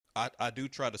I do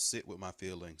try to sit with my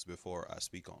feelings before I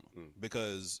speak on them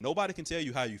because nobody can tell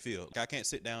you how you feel. Like, I can't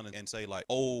sit down and say like,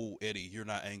 "Oh, Eddie, you're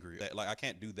not angry." Like I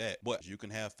can't do that. But you can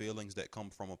have feelings that come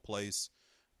from a place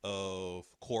of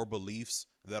core beliefs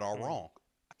that are Mm. wrong.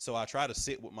 So I try to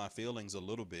sit with my feelings a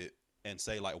little bit and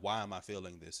say like, "Why am I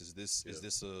feeling this? Yeah. Is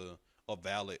this a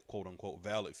valid, quote unquote,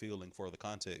 valid feeling for the Yeah.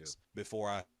 context before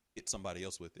I hit somebody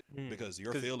else with it?" Mm. Because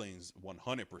your Because feelings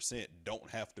 100% don't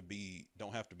have to be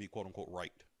quote unquote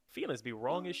right. feelings be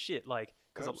wrong as shit. Like,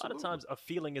 because a lot of Absolutely. times a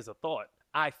feeling is a thought.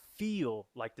 I feel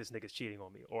like this nigga's cheating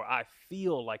on me, or I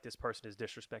feel like this person is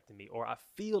disrespecting me, or I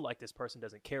feel like this person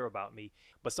doesn't care about me.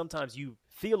 But sometimes you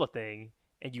feel a thing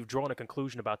and you've drawn a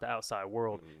conclusion about the outside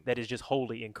world Mm. that is just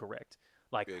wholly incorrect.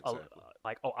 Exactly.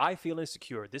 Oh, I feel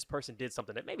insecure. This person did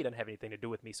something that maybe doesn't have anything to do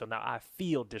with me, so now I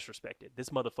feel disrespected. This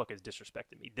motherfucker is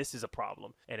disrespecting me. This is a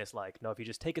problem. And it's like, no, if you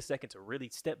just take a second to really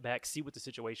step back, see what the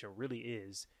situation really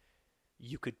is,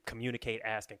 you could communicate,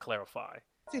 ask, and clarify.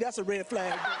 See, that's a red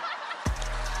flag.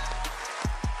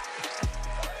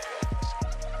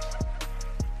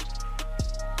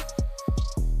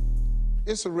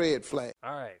 It's a red flag.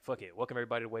 All right, fuck it. Welcome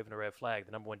everybody to Waving the Red Flag,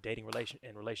 the number one dating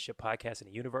and relationship podcast in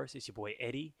the universe. It's your boy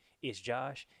Eddie. It's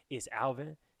Josh. It's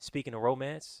Alvin. Speaking of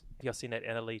romance, have y'all seen that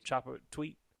NLE Chopper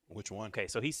tweet? Which one? Okay,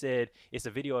 so he said it's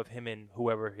a video of him and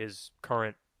whoever his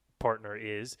current partner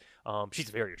is. She's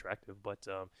very attractive, but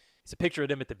it's a picture of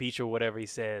them at the beach or whatever. He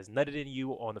says, "Nutted in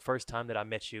you on the first time that I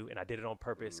met you, and I did it on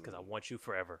purpose because I want you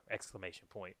forever!" Exclamation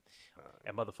point.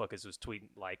 And motherfuckers was tweeting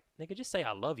like, "Nigga, just say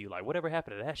I love you." Like, whatever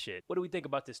happened to that shit? What do we think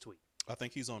about this tweet? I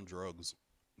think he's on drugs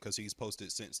because he's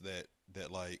posted since that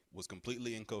like was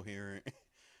completely incoherent,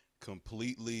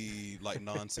 completely like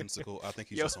nonsensical. I think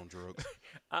he's Yo, just on drugs.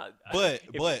 I, But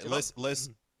if, but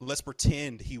if let's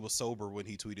pretend he was sober when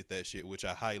he tweeted that shit, which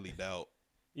I highly doubt.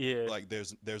 yeah, Like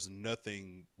there's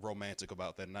nothing romantic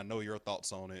about that, and I know your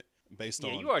thoughts on it based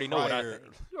yeah, on you already know what I prior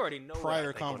think. You already know what I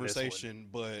prior think on this one. conversation,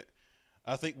 but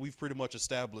I think we've pretty much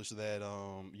established that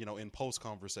in post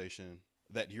conversation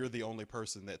that you're the only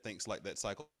person that thinks like that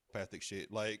psychopathic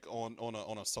shit, like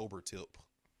on a sober tip.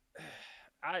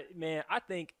 I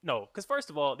think no, because first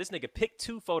of all, this nigga picked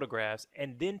two photographs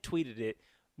and then tweeted it.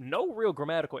 No real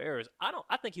grammatical errors. I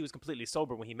think he was completely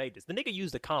sober when he made this. The nigga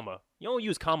used a comma. You don't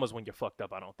use commas when you're fucked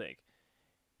up. I don't think.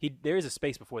 There is a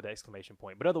space before the exclamation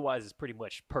point, but otherwise it's pretty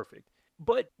much perfect.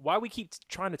 But why we keep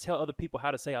trying to tell other people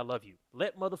how to say I love you?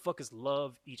 Let motherfuckers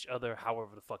love each other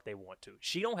however the fuck they want to.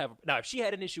 She don't have now. If she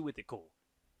had an issue with it, cool.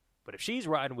 But if she's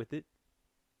riding with it,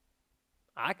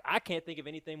 I can't think of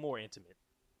anything more intimate.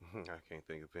 I can't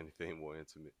think of anything more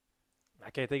intimate. I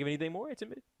can't think of anything more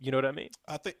intimate. You know what I mean?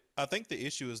 I think the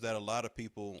issue is that a lot of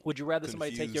people Would you rather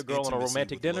somebody take your confuse girl on a intimacy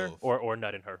romantic with dinner love. or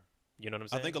nut in her? You know what I'm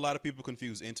I saying? think a lot of people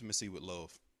confuse intimacy with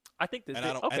love. I think that And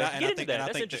I don't. okay, And I, and get I into think. that. And I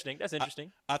That's think interesting. That's that,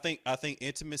 interesting. I think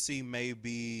intimacy may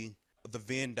be the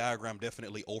Venn diagram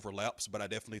definitely overlaps, but I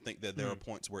definitely think that there are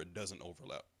points where it doesn't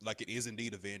overlap. Like it is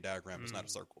indeed a Venn diagram. It's not a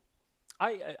circle.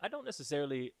 I don't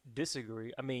necessarily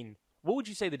disagree. I mean, what would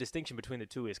you say the distinction between the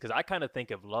two is? Because I kind of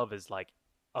think of love as like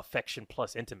affection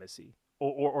plus intimacy,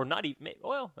 or not even.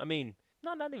 Well, I mean,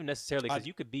 not even necessarily because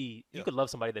you Yeah. could love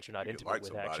somebody that you're not You could intimate like with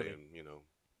somebody, actually. and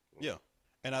Yeah.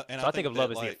 And So I think of love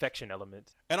that, as the like, affection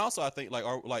element. and also I think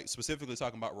like specifically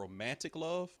talking about romantic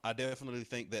love, I definitely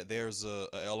think that there's a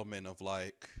element of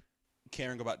like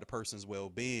caring about the person's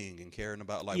well-being and caring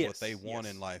about like what Yes, they want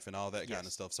yes, in life and all that kind of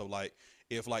yes. stuff. So like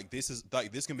if like this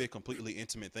can be a completely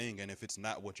intimate thing, and if it's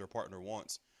not what your partner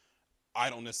wants, I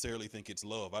don't necessarily think it's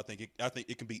love. I think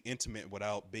it can be intimate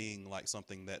without being like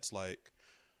something that's like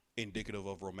indicative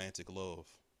of romantic love.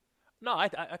 No,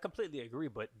 I completely agree.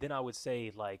 But then I would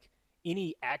say like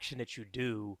any action that you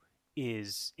do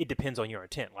is it depends on your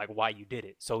intent, like why you did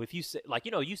it. So if you say like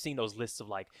you've seen those lists of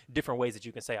like different ways that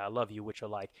you can say I love you, which are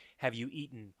like have you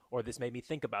eaten, or this made me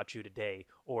think about you today,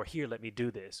 or here let me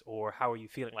do this, or how are you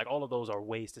feeling? Like all of those are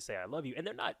ways to say I love you, and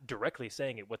they're not directly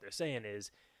saying it. What they're saying is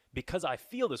because I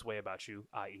feel this way about you,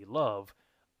 i.e., love,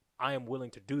 I am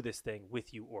willing to do this thing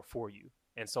with you or for you.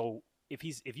 And so if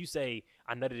you say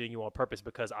I nutted in you on purpose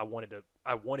because I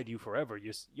wanted you forever,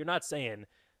 you're not saying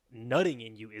nutting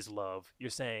in you is love. You're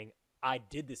saying I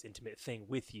did this intimate thing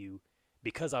with you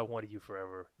because I wanted you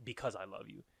forever because I love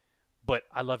you. But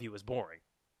I love you is boring.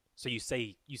 So you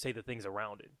say the things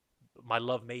around it. My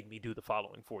love made me do the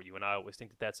following for you, and I always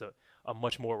think that that's a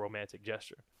much more romantic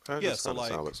gesture. that Yeah, just so kind of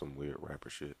like sounds like some weird rapper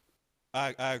shit.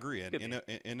 I agree, and Could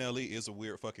be. NLE is a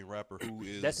weird fucking rapper who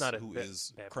That's is not a who bad,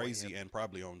 is bad point. crazy Yeah. and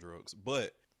probably on drugs.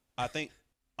 But I think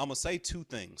I'm gonna say two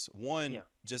things. One, Yeah.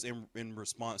 just in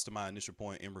response to my initial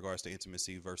point in regards to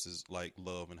intimacy versus like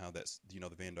love and how that's the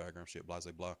Venn diagram shit, blah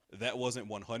blah blah. That wasn't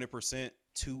 100%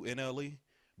 to NLE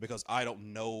because I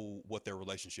don't know what their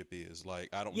relationship is. Like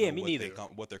I don't Yeah, know me what neither.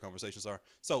 what their conversations are.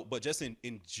 So, but just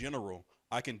in general,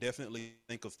 I can definitely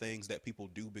think of things that people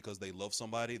do because they love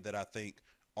somebody that I think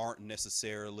aren't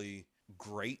necessarily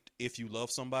great if you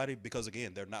love somebody because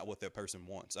again they're not what that person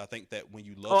wants. I think that when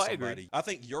you Oh, love I agree. somebody, I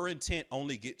think your intent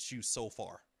only gets you so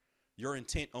far. Your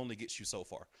intent only gets you so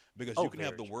far because Oh, you can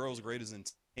have very the true. world's greatest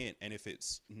intent, and if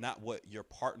it's not what your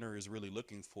partner is really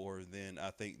looking for, then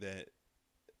I think that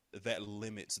that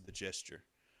limits the gesture.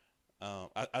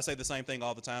 I say the same thing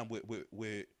all the time with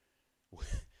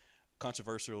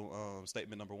controversial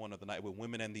statement number one of the night with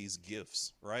women and these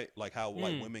gifts, right? Like how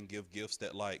like Mm. women give gifts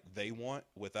that like they want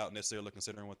without necessarily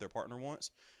considering what their partner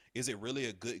wants. Is it really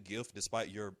a good gift despite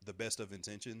your the best of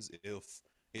intentions if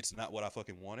it's not what I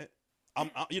fucking wanted?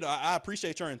 I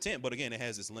appreciate your intent, but again, it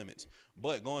has its limits.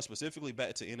 But going specifically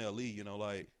back to NLE,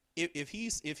 like if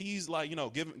he's like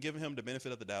giving him the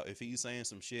benefit of the doubt, if he's saying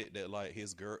some shit that like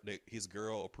his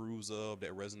girl approves of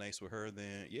that resonates with her,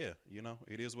 then yeah,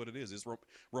 it is what it is. It's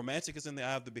romantic is in the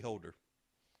eye of the beholder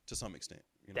to some extent.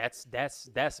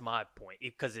 That's my point.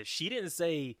 Because if she didn't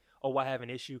say, "Oh, I have an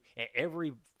issue," and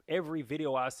every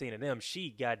video I've seen of them, she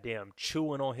goddamn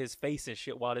chewing on his face and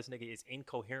shit while this nigga is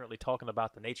incoherently talking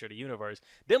about the nature of the universe,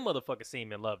 them motherfuckers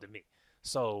seem in love to me.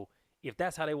 So if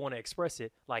that's how they want to express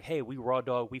it, like, hey, we raw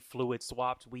dog, we fluid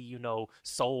swapped, we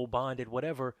soul bonded,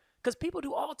 whatever. Because people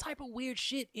do all type of weird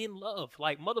shit in love,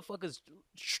 like motherfuckers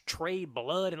trade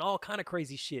blood and all kind of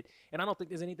crazy shit, and I don't think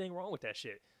there's anything wrong with that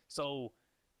shit. So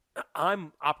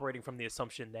I'm operating from the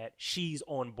assumption that she's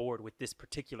on board with this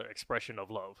particular expression of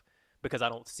love because I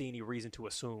don't see any reason to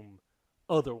assume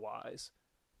otherwise.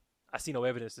 I see no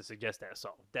evidence to suggest that. So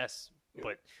that's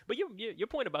but your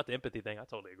point about the empathy thing, I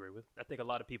totally agree with. I think a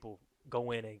lot of people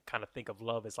go in and kind of think of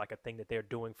love as like a thing that they're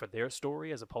doing for their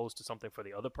story as opposed to something for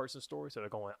the other person's story. So they're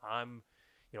going, I'm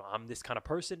this kind of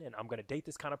person and I'm going to date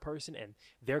this kind of person and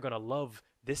they're going to love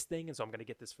this thing. And so I'm going to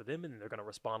get this for them and they're going to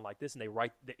respond like this. And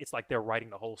it's like they're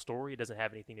writing the whole story. It doesn't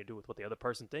have anything to do with what the other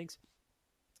person thinks.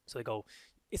 So they go,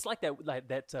 it's like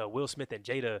that Will Smith and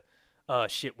Jada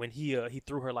shit when he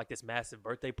threw her like this massive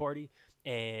birthday party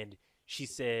and she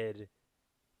said,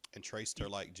 and traced her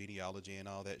like genealogy and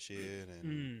all that shit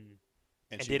and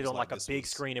she did it was on like a this big was-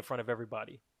 screen in front of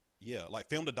everybody. Yeah, like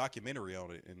filmed a documentary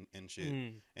on it and shit.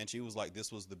 And she was like,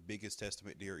 this was the biggest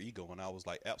testament to her ego. And I was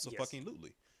like,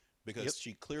 absolutely. Because Yep.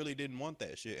 she clearly didn't want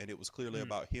that shit. And it was clearly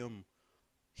about him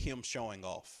showing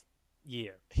off.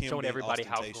 Yeah, Him showing being everybody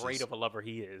how ostentatious. great of a lover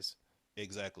he is.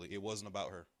 Exactly. It wasn't about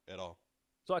her at all.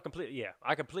 So I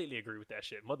completely agree with that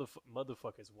shit.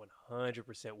 Motherfuckers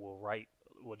 100%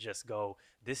 will just go,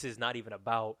 this is not even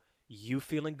about you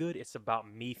feeling good. It's about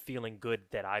me feeling good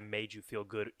that I made you feel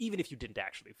good, even if you didn't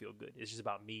actually feel good. It's just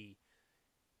about me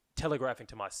telegraphing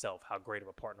to myself how great of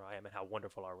a partner I am and how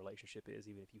wonderful our relationship is,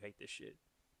 even if you hate this shit.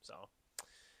 So,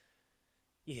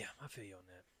 yeah, I feel you on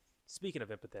that. Speaking of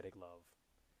empathetic love,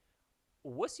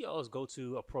 what's y'all's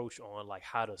go-to approach on like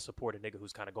how to support a nigga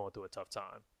who's kind of going through a tough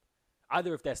time?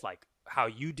 Either if that's like how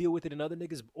you deal with it in other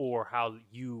niggas or how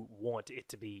you want it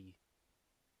to be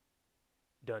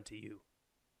done to you.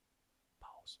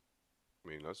 Pause. I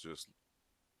mean, that's just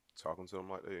talking to them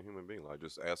like they're a human being, like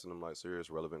just asking them like serious,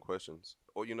 relevant questions.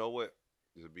 Or you know what?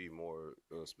 To be more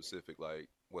specific, like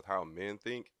with how men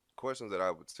think, questions that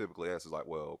I would typically ask is like,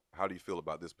 well, how do you feel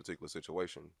about this particular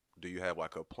situation? Do you have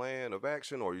like a plan of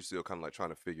action, or are you still kind of like trying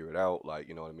to figure it out? Like,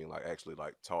 you know what I mean? Like actually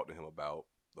like talk to him about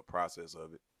the process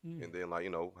of it. And then like,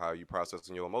 how are you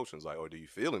processing your emotions? Like, or do you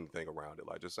feel anything around it?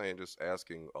 Like just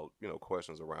asking,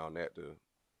 questions around that to,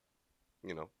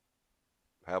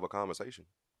 have a conversation.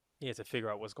 Yeah, to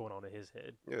figure out what's going on in his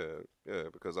head. Yeah,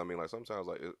 because I mean, like sometimes,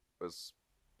 like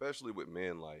especially with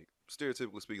men, like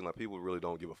stereotypically speaking, like people really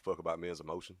don't give a fuck about men's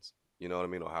emotions. You know what I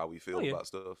mean, or how we feel about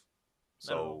stuff.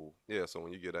 So so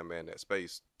when you give that man that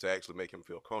space to actually make him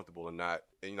feel comfortable and not,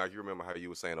 and like you remember how you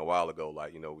were saying a while ago,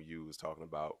 like you was talking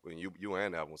about when you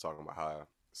and Alvin was talking about how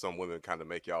some women kind of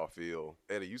make y'all feel.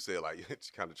 Eddie, you said like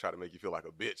kind of try to make you feel like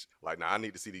a bitch. Like, nah, I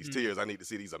need to see these tears. I need to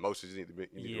see these emotions. You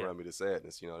need to run me the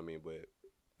sadness. You know what I mean? But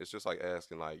it's just like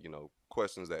asking like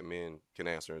questions that men can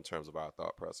answer in terms of our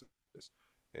thought process.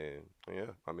 And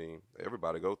yeah, I mean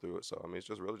everybody go through it. So I mean it's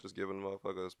just really just giving a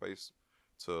motherfucker a space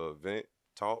to vent,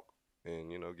 talk,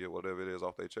 and get whatever it is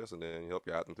off their chest, and then help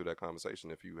you out through that conversation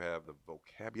if you have the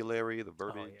vocabulary, the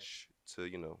verbiage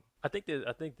to I think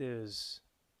there's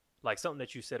like something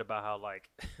that you said about how like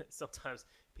sometimes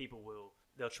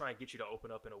they'll try and get you to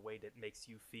open up in a way that makes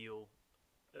you feel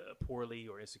poorly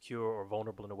or insecure or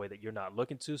vulnerable in a way that you're not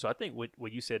looking to. So I think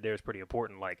what you said there is pretty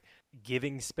important, like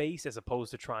giving space as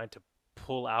opposed to trying to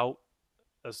pull out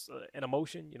an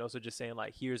emotion, so just saying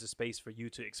like, here's a space for you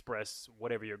to express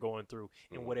whatever you're going through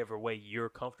in whatever way you're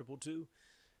comfortable to.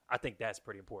 I think that's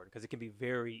pretty important because it can be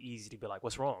very easy to be like,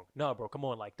 what's wrong? No, bro, come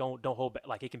on. Like, don't hold back.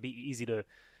 Like, it can be easy to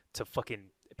fucking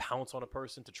pounce on a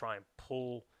person to try and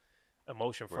pull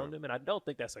emotion from them. And I don't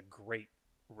think that's a great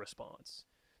response.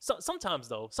 So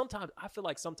sometimes I feel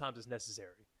like sometimes it's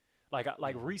necessary. Like,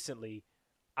 recently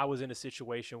I was in a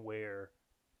situation where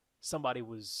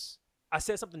I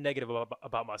said something negative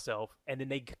about myself, and then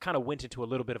they kind of went into a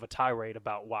little bit of a tirade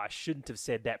about why I shouldn't have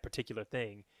said that particular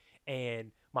thing.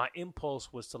 And my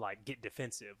impulse was to like get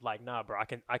defensive, like, nah, bro,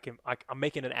 I'm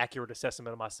making an accurate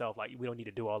assessment of myself. Like, we don't need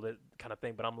to do all that kind of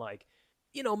thing. But I'm like,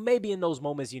 maybe in those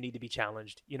moments you need to be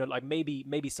challenged. Like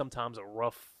maybe sometimes a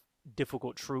rough,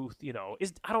 difficult truth,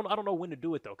 is I don't know when to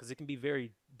do it though, because it can be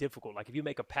very difficult. Like if you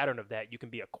make a pattern of that, you can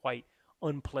be a quite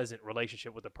unpleasant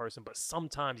relationship with a person. But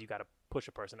sometimes you got to push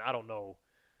a person. I don't know.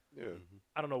 Yeah.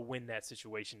 I don't know when that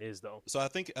situation is though. So I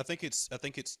think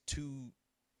it's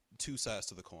two sides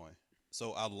to the coin.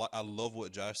 So I love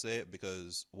what Josh said,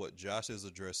 because what Josh is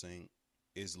addressing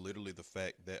is literally the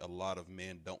fact that a lot of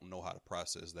men don't know how to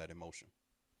process that emotion.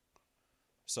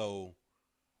 So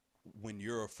when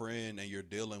you're a friend and you're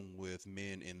dealing with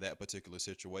men in that particular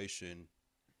situation,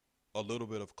 a little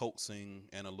bit of coaxing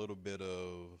and a little bit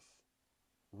of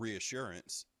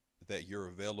reassurance that you're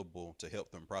available to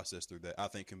help them process through that, I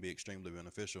think can be extremely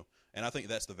beneficial. And I think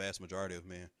that's the vast majority of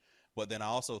men. But then I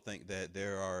also think that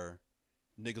there are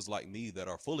niggas like me that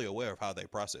are fully aware of how they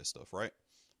process stuff, right?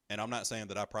 And I'm not saying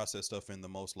that I process stuff in the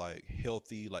most like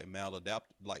healthy, like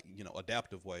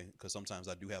adaptive way, because sometimes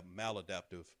I do have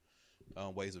maladaptive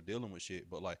ways of dealing with shit.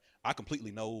 But like, I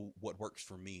completely know what works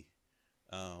for me,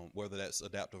 whether that's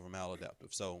adaptive or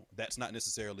maladaptive. So that's not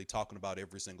necessarily talking about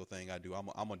every single thing I do.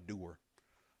 I'm a doer.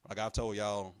 Like I've told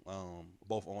y'all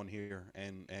both on here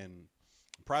and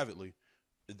privately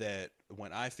that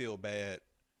when I feel bad,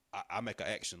 I make an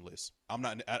action list. I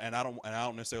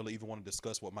don't necessarily even want to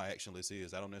discuss what my action list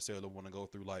is. I don't necessarily want to go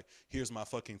through like, here's my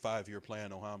fucking 5-year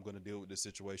plan on how I'm going to deal with this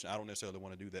situation. I don't necessarily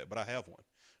want to do that, but I have one.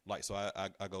 Like, so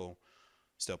I go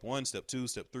step 1, step 2,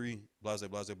 step 3, blah, blah,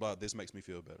 blah, blah. This makes me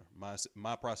feel better.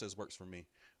 My process works for me,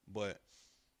 but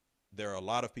there are a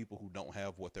lot of people who don't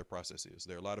have what their process is.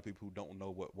 There are a lot of people who don't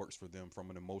know what works for them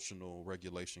from an emotional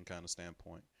regulation kind of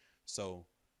standpoint. So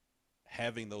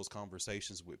having those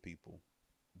conversations with people,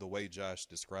 the way Josh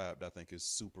described, I think is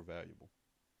super valuable.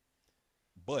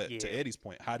 But to Eddie's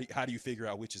point, how do you figure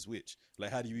out which is which?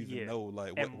 Like, how do you even know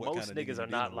like what kind of niggas are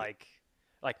not like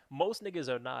most niggas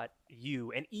are not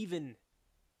you, and even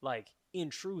like in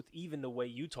truth, even the way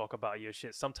you talk about your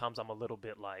shit, sometimes I'm a little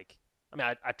bit like, I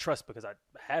mean, I trust because I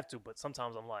have to, but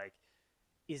sometimes I'm like,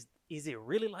 is it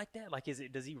really like that? Like,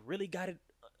 does he really got it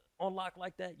on lock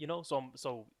like that? No,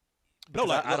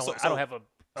 like I don't have a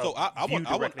so I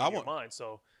want mind.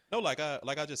 So no, like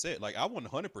I just said, like I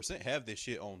 100% have this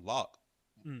shit on lock.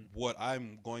 What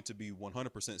I'm going to be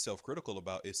 100% self-critical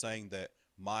about is saying that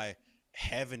my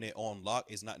having it on lock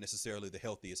is not necessarily the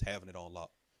healthiest having it on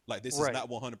lock. Like, this is not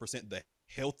 100% the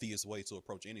healthiest way to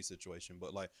approach any situation.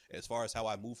 But like, as far as how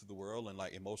I move through the world and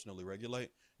like emotionally regulate,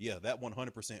 yeah, that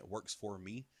 100% works for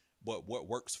me. But what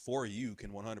works for you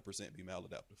can 100% be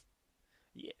maladaptive.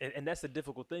 Yeah, and that's the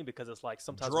difficult thing, because it's like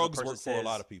sometimes drugs work for a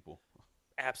lot of people.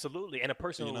 Absolutely. And a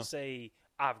person will say,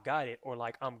 I've got it, or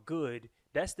like, I'm good.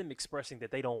 That's them expressing that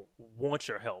they don't want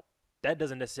your help. That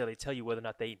doesn't necessarily tell you whether or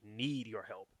not they need your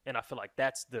help. And I feel like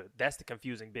that's the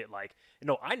confusing bit. Like,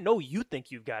 I know you think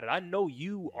you've got it. I know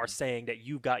you are saying that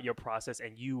you got your process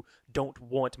and you don't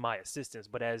want my assistance.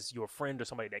 But as your friend or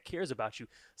somebody that cares about you,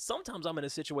 sometimes I'm in a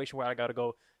situation where I got to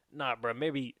go, nah, bro,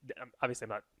 maybe, obviously I'm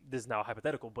not, this is now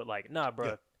hypothetical, but like, nah,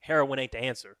 bro, heroin ain't the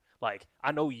answer. Like,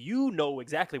 I know you know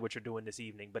exactly what you're doing this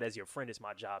evening, but as your friend, it's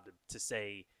my job to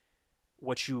say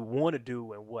what you want to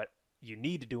do and what you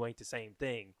need to do ain't the same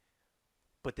thing.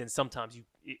 But then sometimes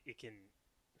it can,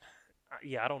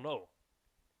 I don't know.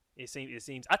 It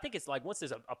seems, I think it's like, once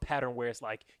there's a pattern where it's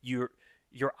like you're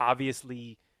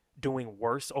obviously doing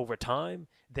worse over time,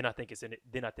 then I think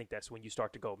that's when you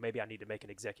start to go, maybe I need to make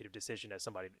an executive decision as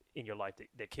somebody in your life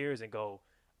that cares, and go,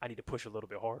 I need to push a little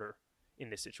bit harder in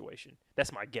this situation.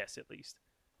 That's my guess, at least.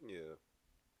 Yeah.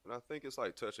 And I think it's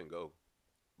like touch and go.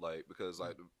 Like, because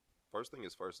like the first thing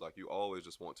is first, like, you always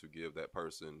just want to give that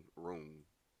person room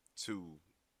to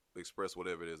express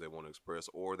whatever it is they want to express,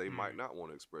 or they might not want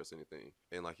to express anything.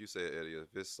 And like you said, Eddie,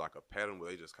 if it's like a pattern where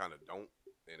they just kind of don't,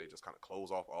 and they just kind of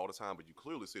close off all the time, but you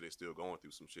clearly see they're still going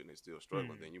through some shit and they're still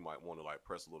struggling, then you might want to like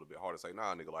press a little bit harder, say,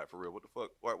 nah, nigga, like for real, what the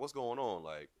fuck, like what's going on?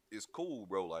 Like, it's cool,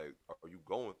 bro. Like, are you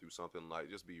going through something? Like,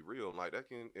 just be real. Like that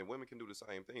can, and women can do the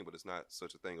same thing, but it's not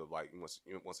such a thing of like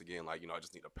once again, like, you know, I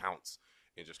just need to pounce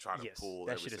and just try to pull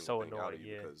that every shit is single so thing out of annoying,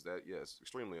 you, because that, it's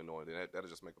extremely annoying. And that'll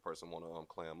just make a person want to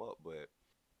clam up. But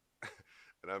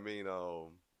and I mean,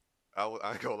 I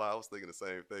ain't gonna lie, I was thinking the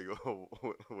same thing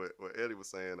what Eddie was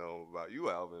saying about you,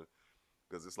 Alvin,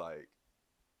 because it's like,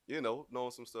 you know,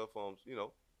 knowing some stuff you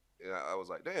know, and I was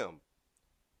like, damn,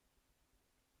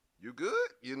 you good?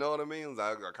 You know what I mean?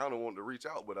 I kind of wanted to reach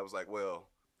out, but I was like, well,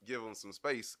 give him some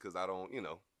space, because I don't, you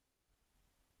know,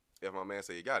 if my man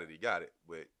say he got it,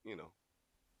 but you know.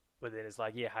 But then it's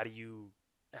like, yeah, how do you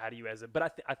as a,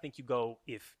 but I think you go,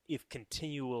 if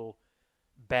continual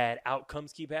bad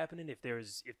outcomes keep happening, if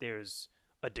there's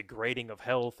a degrading of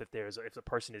health, if the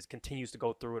person continues to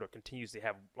go through it or continues to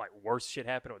have like worse shit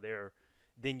happen, or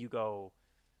then you go,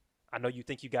 I know you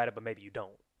think you got it, but maybe you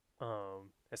don't.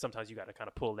 And sometimes you got to kind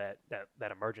of pull that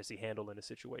emergency handle in a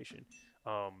situation.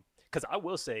 Because I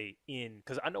will say,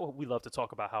 because I know we love to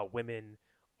talk about how women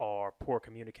are poor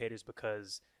communicators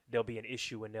because there'll be an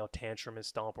issue and they'll tantrum and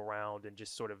stomp around and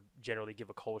just sort of generally give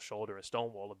a cold shoulder and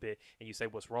stonewall a bit, and you say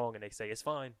what's wrong and they say it's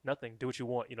fine, nothing, do what you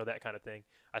want, you know, that kind of thing.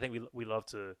 I think we love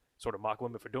to sort of mock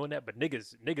women for doing that, but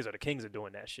niggas are the kings of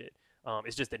doing that shit.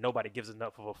 It's just that nobody gives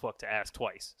enough of a fuck to ask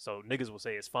twice. So niggas will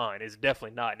say it's fine, it's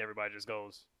definitely not, and everybody just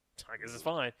goes, I guess it's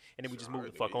fine, and then we just move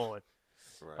the fuck on.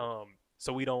 Right.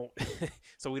 So we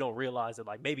don't realize that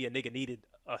like maybe a nigga needed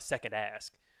a second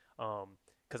ask.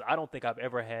 Because I don't think I've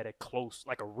ever had a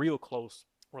real close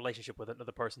relationship with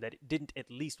another person that didn't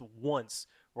at least once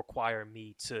require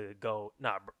me to go,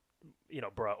 nah, you know,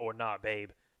 bruh, or nah,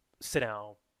 babe, sit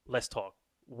down, let's talk.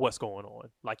 What's going on?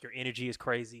 Like, your energy is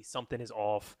crazy. Something is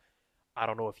off. I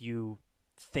don't know if you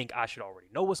think I should already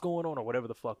know what's going on or whatever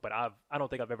the fuck, but I don't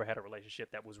think I've ever had a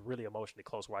relationship that was really emotionally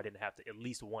close where I didn't have to at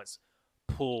least once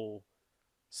pull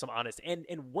some honest. And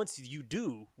once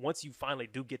you finally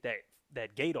do get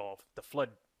that gate off, the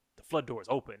flood doors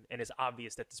open, and it's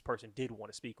obvious that this person did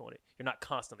want to speak on it. You're not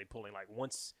constantly pulling. Like,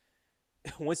 once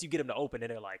you get them to open, and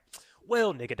they're like,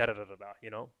 well, nigga, da da da da da, you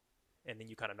know, and then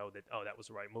you kind of know that, oh, that was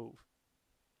the right move.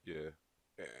 Yeah,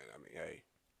 and I mean, hey,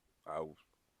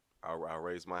 I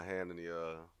raised my hand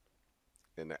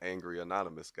in the angry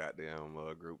anonymous goddamn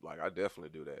group. Like, I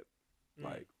definitely do that.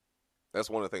 Like, that's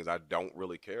one of the things I don't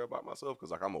really care about myself,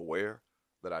 because like I'm aware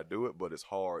that I do it, but it's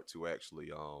hard to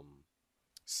actually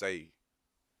say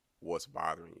what's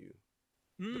bothering you,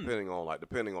 depending on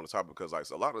the topic, because like,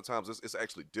 so a lot of times it's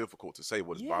actually difficult to say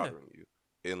what is bothering you,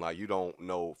 and like, you don't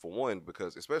know, for one,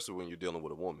 because especially when you're dealing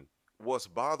with a woman, what's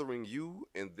bothering you,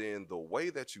 and then the way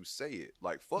that you say it,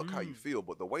 like, fuck how you feel,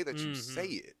 but the way that you say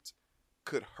it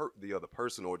could hurt the other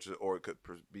person, or it could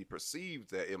be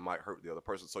perceived that it might hurt the other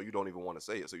person, so you don't even want to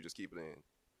say it, so you just keep it in.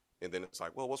 And then it's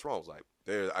like, well, what's wrong? It's like,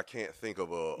 I can't think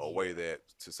of a way that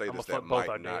to say this that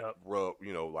might not rub,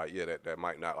 you know, like, yeah, that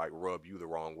might not like rub you the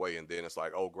wrong way. And then it's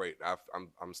like, oh, great,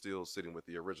 I'm still sitting with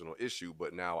the original issue,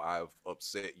 but now I've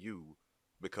upset you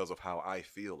because of how I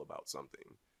feel about something,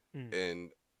 and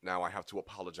now I have to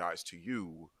apologize to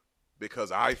you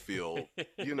because I feel,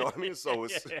 you know what I mean? So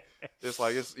it's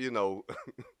like, it's, you know.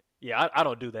 Yeah, I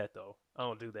don't do that though. I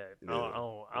don't do that. Yeah.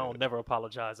 I don't never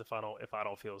apologize if I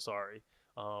don't feel sorry.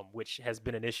 Which has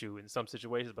been an issue in some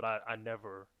situations, but I'm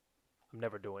never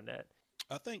doing that.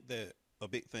 I think that a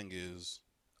big thing is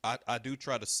I do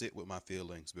try to sit with my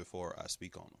feelings before I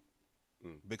speak on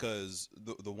them, because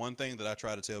the one thing that I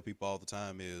try to tell people all the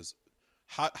time is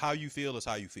how you feel is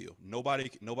how you feel.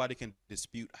 Nobody can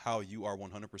dispute how you are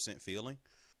 100% feeling.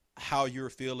 How you're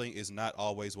feeling is not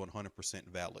always 100%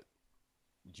 valid.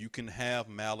 You can have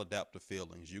maladaptive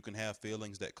feelings. You can have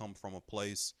feelings that come from a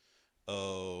place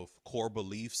of core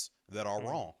beliefs that are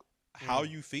wrong. How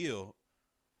you feel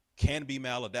can be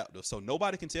maladaptive. So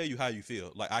nobody can tell you how you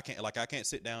feel. Like, I can't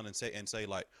sit down and say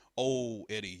like, oh,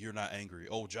 Eddie, you're not angry.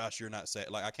 Oh, Josh, you're not sad.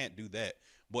 Like, I can't do that.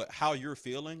 But how you're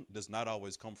feeling does not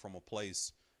always come from a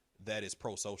place that is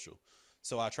pro-social.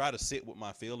 So I try to sit with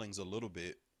my feelings a little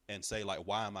bit and say, like,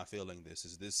 why am I feeling this?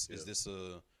 Is this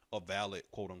a valid,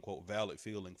 quote unquote, valid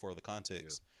feeling for the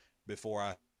context before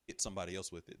I hit somebody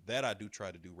else with it? That I do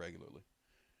try to do regularly,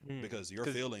 because your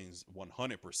feelings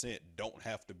 100% don't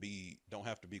have to be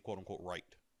quote unquote right.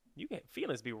 You can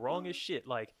feelings be wrong as shit.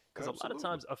 Like, because a lot of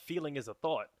times a feeling is a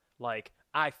thought. Like,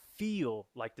 I feel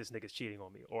like this nigga's cheating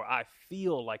on me, or I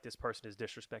feel like this person is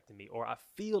disrespecting me, or I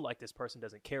feel like this person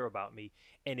doesn't care about me.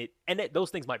 And those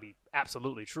things might be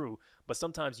absolutely true, but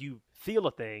sometimes you feel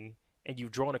a thing and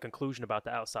you've drawn a conclusion about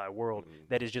the outside world Mhm.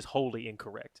 that is just wholly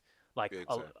incorrect. Like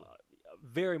Exactly.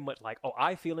 very much like, oh,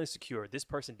 I feel insecure. This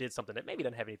person did something that maybe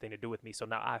doesn't have anything to do with me, so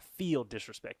now I feel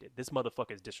disrespected. This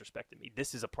motherfucker is disrespecting me.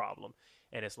 This is a problem.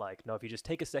 And it's like, no, if you just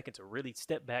take a second to really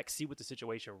step back, see what the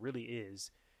situation really is,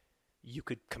 you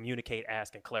could communicate,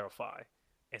 ask, and clarify.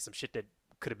 And some shit that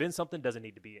could have been something doesn't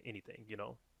need to be anything, you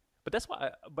know. But that's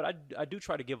why. I do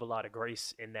try to give a lot of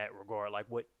grace in that regard.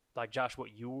 Like Josh,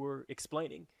 what you were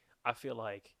explaining, I feel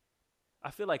like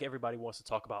everybody wants to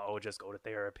talk about, oh, just go to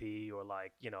therapy, or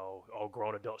like, you know, oh,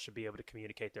 grown adults should be able to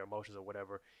communicate their emotions or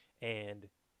whatever. And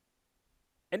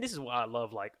this is why I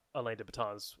love like Alain de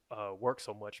Botton's work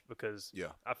so much, because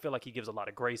Yeah. I feel like he gives a lot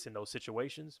of grace in those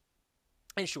situations.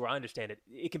 And sure, I understand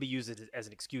it can be used as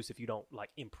an excuse if you don't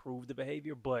like improve the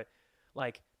behavior, but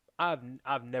like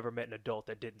I've never met an adult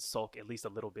that didn't sulk at least a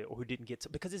little bit, or who didn't get to,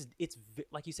 because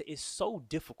like you said, it's so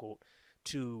difficult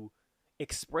to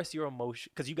express your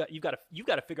emotion, because you've got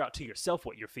to figure out to yourself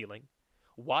what you're feeling,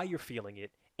 why you're feeling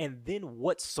it, and then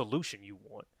what solution you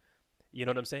want. You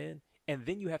know what I'm saying? And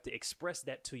then you have to express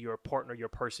that to your partner, your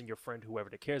person, your friend, whoever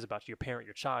that cares about you, your parent,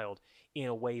 your child, in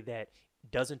a way that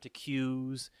doesn't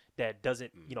accuse, that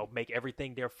doesn't, you know, make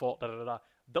everything their fault. Da, da, da, da.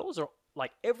 Those are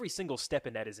like, every single step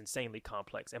in that is insanely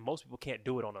complex, and most people can't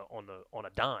do it on a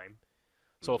dime.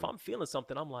 So if I'm feeling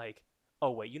something, I'm like,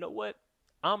 oh wait, you know what?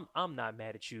 I'm not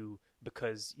mad at you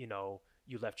because, you know,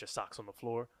 you left your socks on the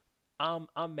floor. I'm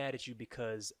mad at you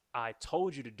because I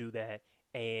told you to do that,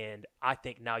 and I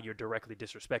think now you're directly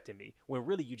disrespecting me, when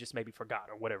really you just maybe forgot,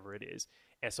 or whatever it is.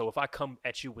 And so if I come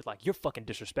at you with like, you're fucking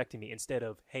disrespecting me, instead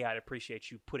of, hey, I'd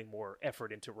appreciate you putting more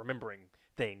effort into remembering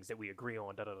things that we agree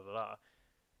on, da da da da,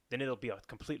 then it'll be a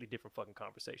completely different fucking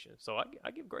conversation. So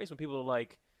I give grace when people are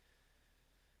like,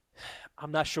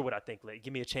 I'm not sure what I think. Like,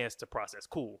 give me a chance to process.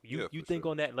 Cool. You think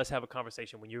on that, and let's have a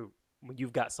conversation when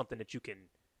you've got something that you can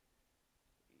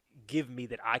give me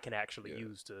that I can actually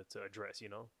use to address, you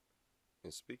know?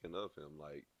 And speaking of him,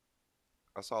 like,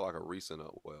 I saw like a recent,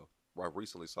 I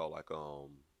recently saw like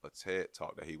a TED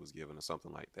talk that he was giving or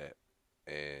something like that,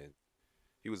 and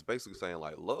he was basically saying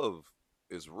like, love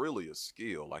is really a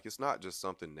skill. Like, it's not just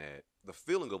something that the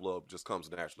feeling of love just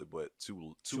comes naturally, but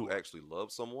to actually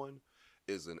love someone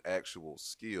is an actual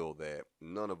skill that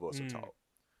none of us are taught.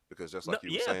 Because just like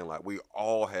you were saying, like, we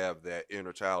all have that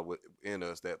inner child within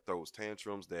us that throws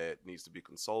tantrums, that needs to be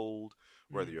consoled,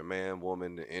 whether you're a man,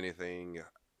 woman, anything,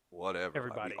 whatever.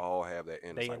 Everybody. Like, we all have that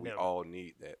in us. Like, we all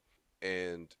need that.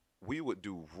 And we would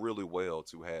do really well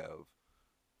to have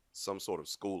some sort of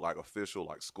school, like official,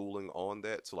 like schooling on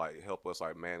that, to like help us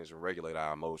like manage and regulate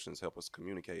our emotions, help us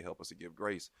communicate, help us to give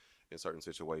grace in certain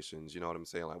situations. You know what I'm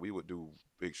saying? Like, we would do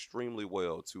extremely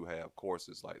well to have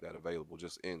courses like that available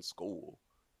just in school.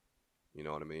 You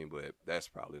know what I mean? But that's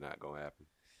probably not going to happen.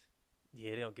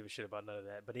 Yeah, they don't give a shit about none of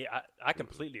that. But yeah, I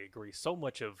completely agree. So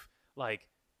much of, like,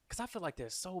 because I feel like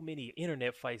there's so many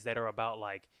internet fights that are about,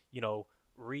 like, you know,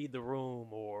 read the room,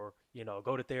 or, you know,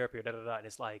 go to therapy, or da-da-da. And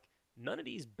it's like, none of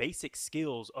these basic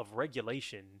skills of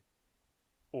regulation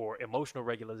or emotional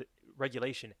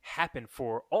regulation happen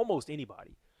for almost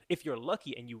anybody. If you're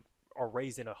lucky and you are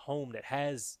raised in a home that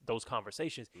has those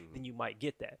conversations, then you might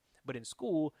get that. But in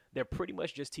school, they're pretty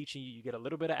much just teaching you. You get a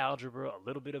little bit of algebra, a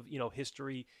little bit of, you know,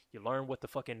 history. You learn what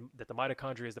that the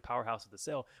mitochondria is the powerhouse of the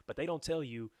cell. But they don't tell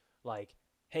you, like,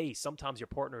 hey, sometimes your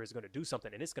partner is going to do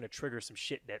something, and it's going to trigger some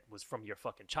shit that was from your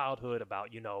fucking childhood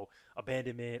about, you know,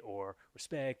 abandonment or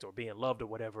respect or being loved or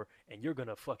whatever. And you're going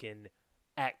to fucking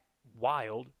act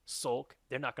wild, sulk.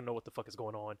 They're not going to know what the fuck is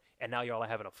going on. And now y'all are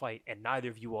having a fight, and neither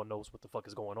of you all knows what the fuck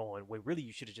is going on. When really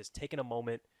you should have just taken a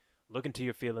moment, look into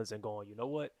your feelings, and going, you know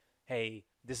what? Hey,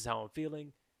 this is how I'm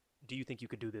feeling. Do you think you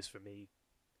could do this for me?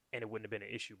 And it wouldn't have been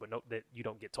an issue. But no, that you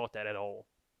don't get taught that at all.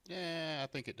 Yeah, I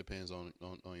think it depends on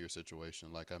your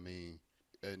situation. Like, I mean,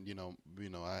 and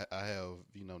I have,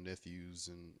 nephews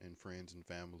and friends and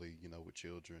family, with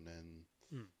children,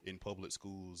 and in public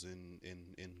schools in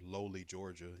lowly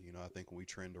Georgia, I think we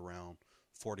trend around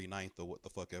 49th or what the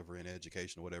fuck ever in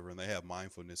education or whatever, and they have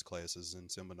mindfulness classes and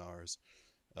seminars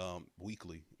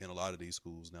weekly in a lot of these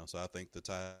schools now. So I think the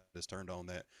tide has turned on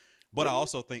that. But I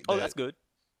also think that, that's good.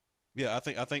 Yeah, I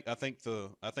think the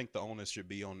onus should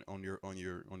be on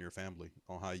your family,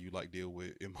 on how you like deal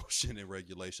with emotion and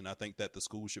regulation. I think that the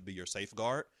school should be your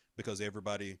safeguard, because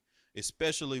everybody,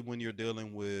 especially when you're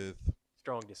dealing with.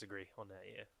 Strong disagree on that.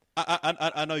 Yeah.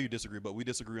 I know you disagree, but we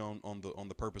disagree on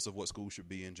the purpose of what school should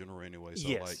be in general anyway. So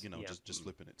yes, just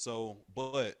flipping it. So,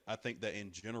 but I think that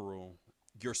in general,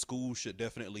 your school should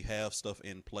definitely have stuff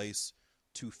in place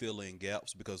to fill in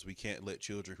gaps, because we can't let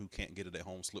children who can't get it at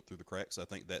home slip through the cracks. I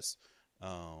think that's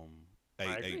a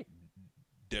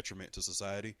detriment to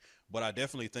society. But I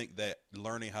definitely think that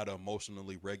learning how to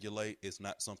emotionally regulate is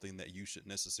not something that you should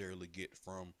necessarily get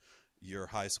from your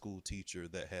high school teacher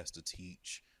that has to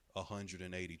teach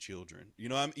 180 children. You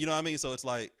know what I mean? So it's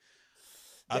like,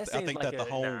 I think that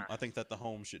the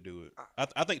home should do it.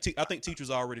 I think teachers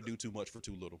already do too much for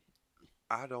too little.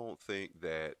 I don't think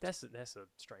that that's a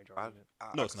strange argument.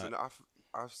 No, it's not.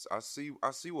 I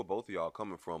see where both of y'all are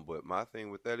coming from, but my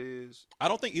thing with that is I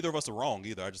don't think either of us are wrong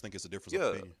either. I just think it's a difference of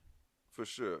opinion. For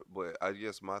sure. But I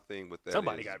guess my thing with that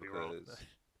somebody is gotta be wrong.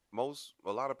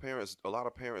 a lot of parents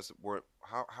weren't.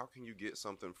 How can you get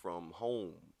something from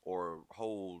home or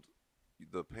hold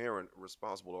the parent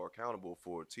responsible or accountable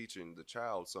for teaching the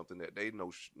child something that they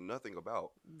know nothing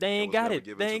about? They ain't got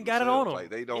it. They ain't got it on them. Like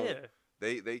they don't. Yeah.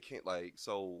 They can't, like,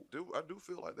 so I do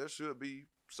feel like there should be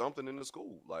something in the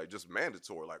school, like just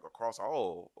mandatory, like across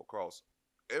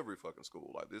every fucking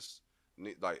school, like this,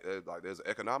 like there's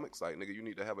economics, like nigga, you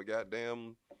need to have a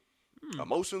goddamn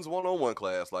emotions 101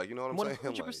 class, like, you know what I'm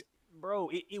saying? Like, bro,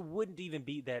 it wouldn't even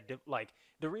be that like,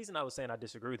 the reason I was saying I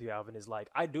disagree with you, Alvin, is like,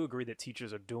 I do agree that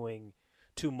teachers are doing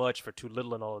too much for too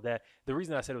little and all of that. The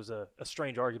reason I said it was a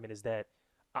strange argument is that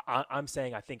I'm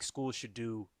saying I think schools should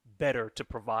do better to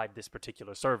provide this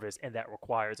particular service, and that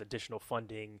requires additional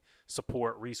funding,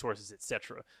 support, resources,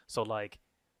 etc. So, like,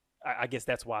 I guess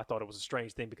that's why I thought it was a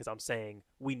strange thing, because I'm saying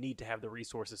we need to have the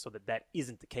resources so that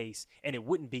isn't the case, and it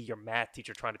wouldn't be your math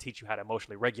teacher trying to teach you how to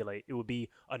emotionally regulate. It would be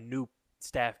a new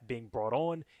staff being brought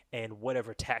on and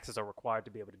whatever taxes are required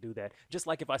to be able to do that. Just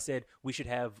like if I said we should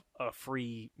have a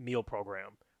free meal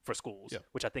program for schools,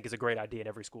 which I think is a great idea and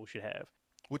every school should have.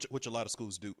 Which a lot of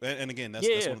schools do, and again, that's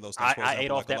one of those things. I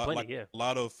ate off that plenty. A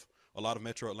lot of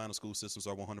Metro Atlanta school systems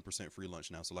are 100% free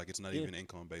lunch now, so like it's not even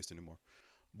income based anymore.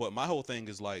 But my whole thing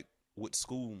is like with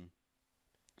school,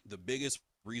 the biggest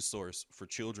resource for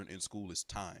children in school is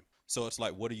time. So it's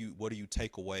like, what do you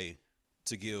take away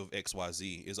to give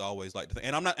XYZ is always like the thing.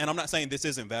 And I'm not saying this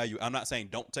isn't value. I'm not saying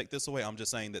don't take this away. I'm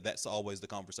just saying that's always the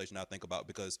conversation I think about,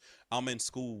 because I'm in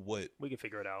school, we can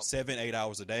figure it out 7-8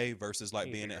 hours a day versus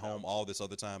like being at home all this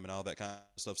other time and all that kind of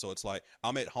stuff. So it's like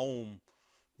I'm at home,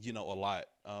 a lot.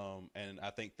 And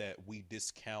I think that we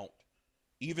discount,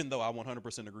 even though I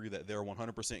 100% agree that there are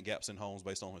 100% gaps in homes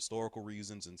based on historical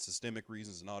reasons and systemic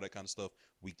reasons and all that kind of stuff.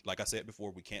 Like I said before,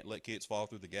 we can't let kids fall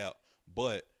through the gap,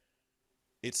 but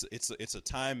it's a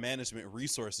time management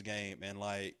resource game, and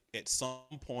like at some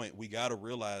point we got to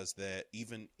realize that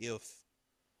even if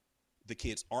the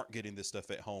kids aren't getting this stuff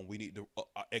at home, we need to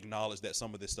acknowledge that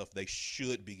some of this stuff they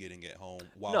should be getting at home,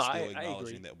 while still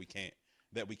acknowledging that we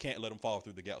can't let them fall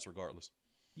through the gaps regardless.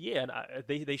 Yeah, and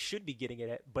they should be getting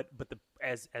it, but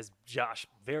as Josh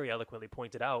very eloquently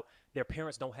pointed out, their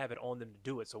parents don't have it on them to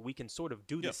do it. So we can sort of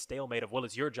do this stalemate of, well,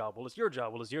 it's your job, well, it's your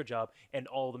job, well, it's your job, and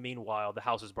all the meanwhile the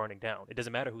house is burning down. It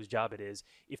doesn't matter whose job it is.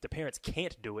 If the parents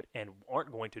can't do it and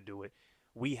aren't going to do it,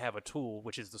 we have a tool,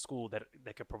 which is the school, that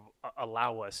could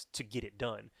allow us to get it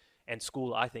done. And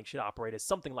school, I think, should operate as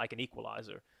something like an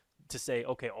equalizer to say,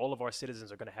 okay, all of our citizens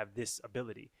are going to have this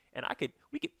ability, and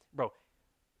we could, bro,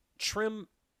 trim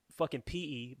fucking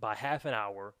PE by half an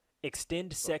hour,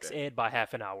 extend sex ed by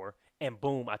half an hour, and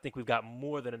boom, I think we've got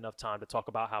more than enough time to talk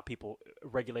about how people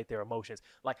regulate their emotions.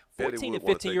 Like 14 and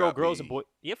 15-year-old girls and boys.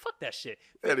 Yeah, fuck that shit.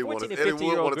 Eddie would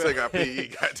want to take out PE.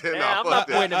 Goddamn, I'm not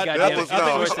playing them goddamn.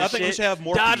 I think we should have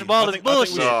more. Dodgeball is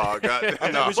bullshit. I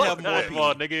think we should have more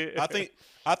dodgeball, nigga.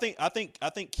 I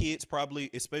think kids probably,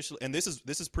 especially, and this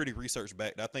is pretty research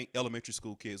backed. I think elementary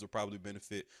school kids will probably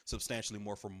benefit substantially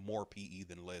more from more PE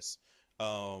than less.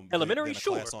 Elementary,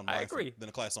 sure, I agree. Than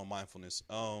a class on mindfulness.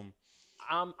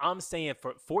 I'm saying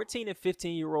for 14 and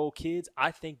 15-year-old kids,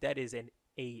 I think that is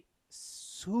a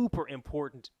super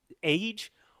important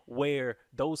age where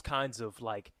those kinds of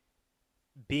like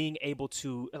being able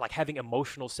to like having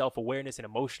emotional self-awareness and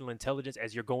emotional intelligence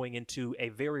as you're going into a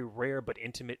very rare but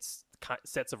intimate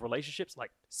sets of relationships, like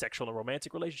sexual and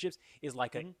romantic relationships, is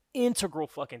like an integral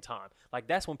fucking time. Like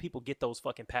that's when people get those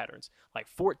fucking patterns. Like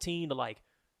 14 to like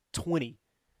 20,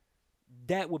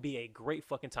 that would be a great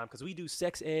fucking time, because we do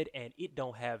sex ed and it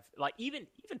don't have like even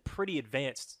pretty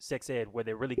advanced sex ed where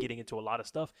they're really getting into a lot of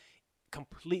stuff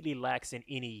completely lacks in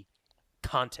any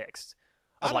context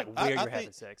of like where you're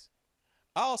having sex.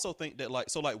 I also think that like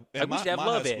we should have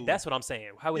love ed. That's what I'm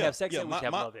saying. How we have sex ed, we should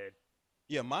have love ed.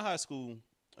 Yeah, my high school,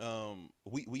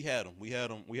 we had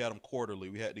them quarterly.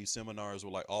 We had these seminars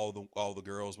where like all the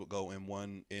girls would go in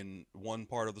one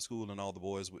part of the school, and all the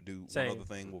boys would do one other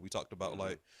thing where we talked about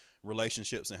like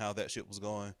relationships and how that shit was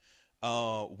going.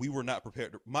 We were not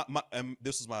prepared to, and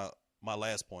this is my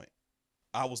last point.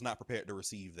 I was not prepared to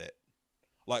receive that.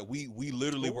 Like we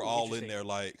literally were all in there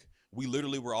like we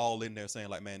literally were all in there saying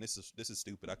like, man, this is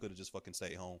stupid. I could have just fucking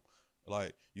stayed home.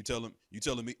 Like you telling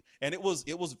me, and it was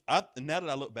now that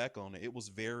I look back on it, it was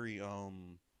very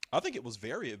I think it was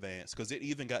very advanced because it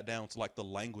even got down to like the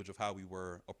language of how we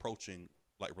were approaching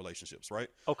like relationships, right?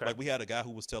 Okay. Like we had a guy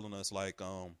who was telling us like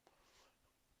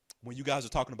when you guys are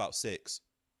talking about sex,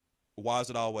 why is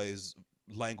it always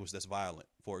language that's violent?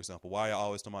 For example, why are y'all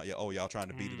always talking about y'all trying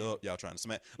to beat it up, y'all trying to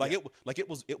smack? Like it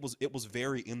was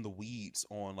very in the weeds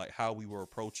on like how we were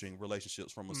approaching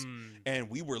relationships from us, and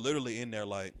we were literally in there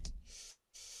like,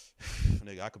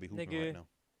 nigga, I could be hooping right now.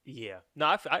 Yeah, no,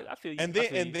 I feel you. And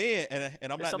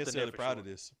I'm not necessarily proud of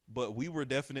sure. this, but we were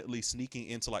definitely sneaking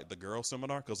into like the girl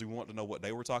seminar because we wanted to know what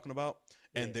they were talking about,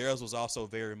 and theirs was also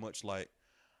very much like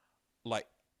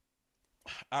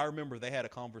I remember they had a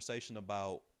conversation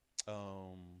about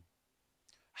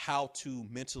how to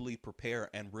mentally prepare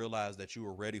and realize that you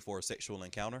were ready for a sexual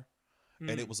encounter.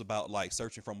 And it was about like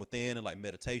searching from within and like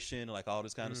meditation and like all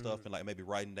this kind of stuff and like maybe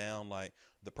writing down like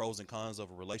the pros and cons of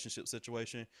a relationship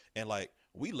situation. And like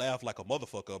we laughed like a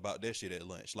motherfucker about that shit at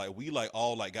lunch. Like we like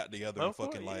all like got together and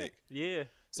fucking like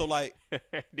So like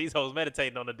these hoes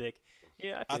meditating on the dick.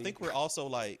 Yeah, I think we're also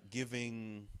like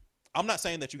giving. I'm not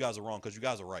saying that you guys are wrong because you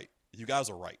guys are right. You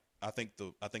guys are right. I think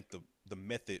the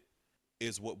method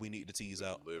is what we need to tease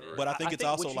out. But I think it's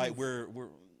also like we're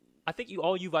I think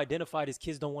all you've identified is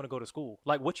kids don't want to go to school.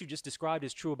 Like what you just described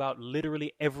is true about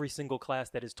literally every single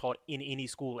class that is taught in any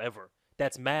school ever.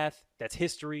 That's math, that's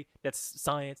history, that's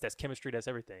science, that's chemistry, that's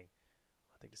everything.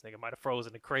 I think this nigga might have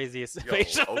frozen the craziest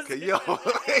facial. Okay, yo,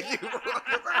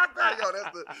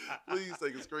 please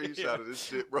take a screenshot of this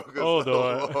shit, bro. Hold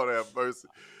on. Lord have mercy.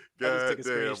 God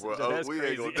damn, bro. We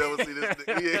ain't gonna never see this.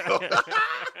 We ain't gonna.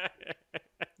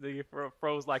 Nigga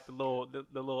froze like the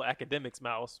little academics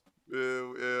mouse. Yeah,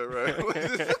 right. Went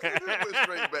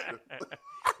straight back to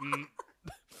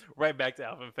right back to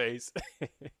Alvin face.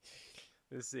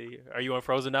 Let's see. Are you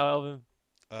unfrozen now, Alvin?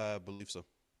 I believe so.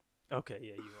 Okay,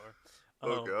 yeah, you are.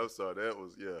 Okay, I'm sorry. That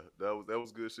was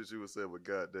good shit you were saying, but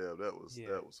goddamn, that was.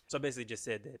 So I basically just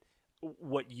said that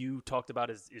what you talked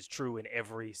about is true in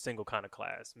every single kind of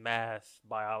class: math,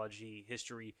 biology,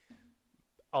 history.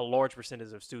 A large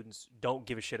percentage of students don't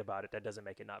give a shit about it. That doesn't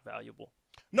make it not valuable.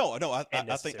 No. I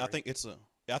think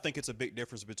it's a big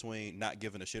difference between not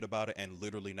giving a shit about it and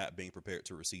literally not being prepared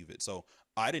to receive it. So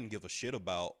I didn't give a shit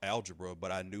about algebra,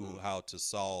 but I knew how to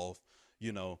solve,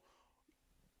 2x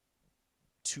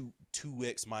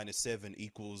minus 7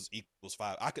 equals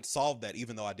 5. I could solve that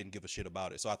even though I didn't give a shit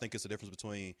about it. So I think it's a difference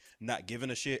between not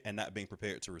giving a shit and not being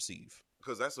prepared to receive.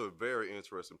 Because that's a very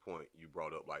interesting point you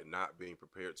brought up, like not being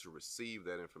prepared to receive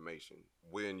that information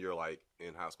when you're like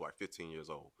in high school, like 15 years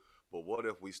old. But what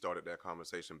if we started that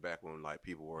conversation back when like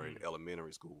people were in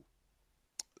elementary school?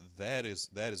 That is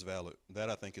valid. That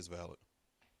I think is valid.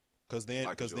 Because then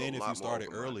if you started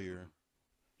earlier,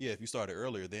 if you started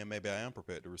earlier, then maybe I am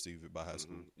prepared to receive it by high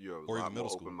school or even middle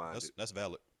school. That's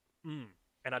valid.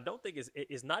 And I don't think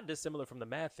it's not dissimilar from the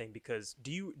math thing because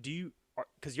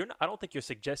because I don't think you're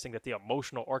suggesting that the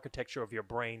emotional architecture of your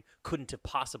brain couldn't have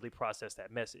possibly processed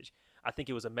that message. I think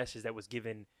it was a message that was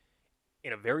given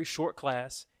in a very short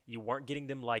class. You weren't getting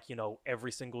them like,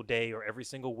 every single day or every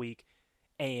single week.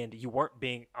 And you weren't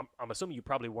being, I'm assuming you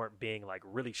probably weren't being like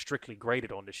really strictly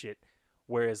graded on the shit.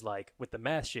 Whereas like with the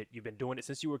math shit, you've been doing it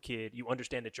since you were a kid. You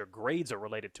understand that your grades are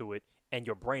related to it and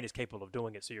your brain is capable of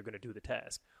doing it. So you're going to do the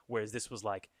task. Whereas this was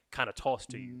like kind of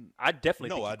tossed to you. I definitely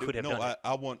think you could have done it.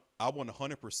 I want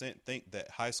 100% think that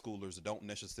high schoolers don't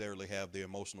necessarily have the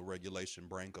emotional regulation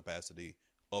brain capacity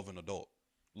of an adult.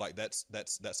 Like that's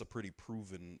a pretty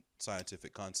proven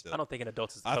scientific concept. I don't think an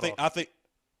adult is I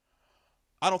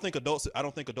don't think adults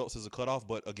is a cutoff,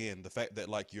 but again, the fact that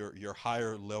like your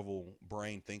higher level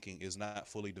brain thinking is not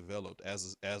fully developed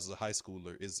as a high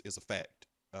schooler is a fact.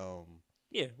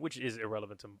 Which is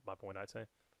irrelevant to my point, I'd say.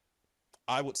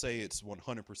 I would say it's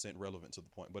 100% relevant to the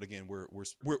point, but again, we're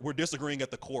disagreeing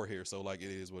at the core here, so like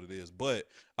it is what it is. But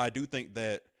I do think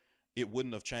that it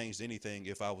wouldn't have changed anything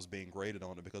if I was being graded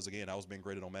on it, because again, I was being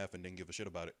graded on math and didn't give a shit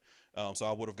about it. So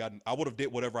I would have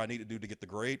did whatever I needed to do to get the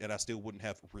grade, and I still wouldn't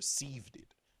have received it.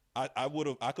 I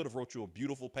could have wrote you a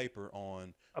beautiful paper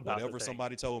on whatever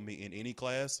somebody told me in any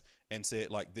class and said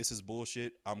like, this is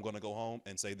bullshit. I'm gonna go home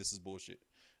and say this is bullshit.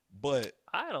 But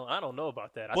I don't know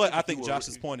about that. I think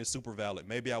Josh's point is super valid.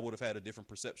 Maybe I would have had a different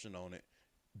perception on it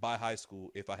by high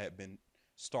school if I had been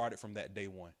started from that day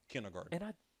one, kindergarten.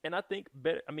 And I think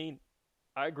better. I mean,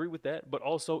 I agree with that. But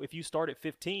also, if you start at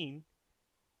 15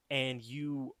 and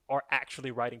you are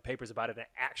actually writing papers about it and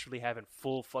actually having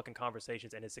full fucking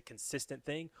conversations, and it's a consistent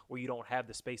thing where you don't have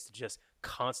the space to just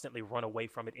constantly run away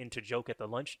from it into joke at the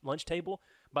lunch table,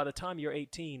 by the time you're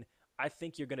 18, I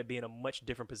think you're going to be in a much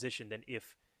different position than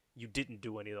if you didn't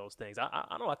do any of those things. I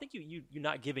don't know. I think you're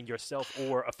not giving yourself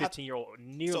or a 15-year-old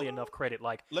nearly enough credit.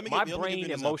 Like, my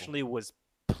brain emotionally was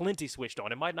plenty switched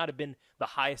on. It might not have been the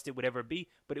highest it would ever be,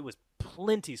 but it was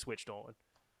plenty switched on.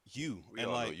 We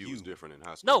all know you was different in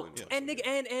high school. No, and nigga,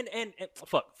 and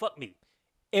fuck me.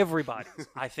 Everybody,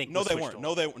 I think. No, they weren't.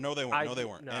 No, they weren't. No, they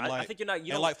weren't. No, I think you're not.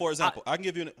 And like, for example, I can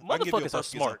give you a motherfuckers are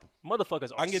smart. Motherfuckers are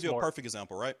smart. I can give you a perfect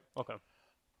example, right? Okay.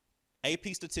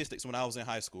 AP Statistics when I was in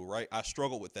high school, right? I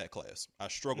struggled with that class. I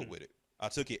struggled with it. I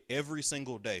took it every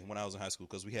single day when I was in high school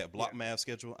because we had block math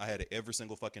schedule. I had it every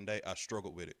single fucking day. I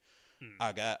struggled with it.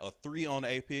 I got a 3 on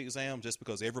the AP exam just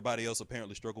because everybody else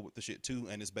apparently struggled with the shit too,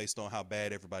 and it's based on how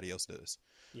bad everybody else does.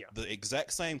 Yeah. The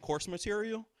exact same course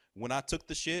material, when I took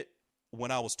the shit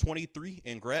when I was 23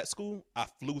 in grad school, I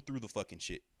flew through the fucking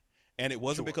shit. And it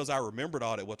wasn't because I remembered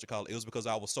all that, it was because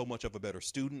I was so much of a better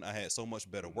student. I had so much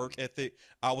better work ethic.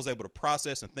 I was able to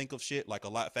process and think of shit like a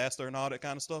lot faster and all that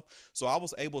kind of stuff. So I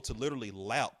was able to literally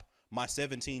lap my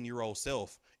 17-year-old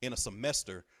self in a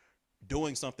semester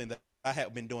doing something that I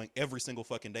had been doing every single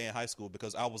fucking day in high school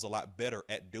because I was a lot better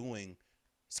at doing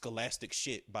scholastic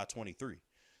shit by 23.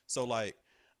 So like,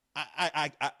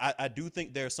 I do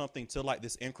think there's something to like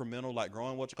this incremental, like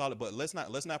growing, but let's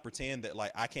not pretend that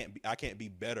like I can't be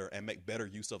better and make better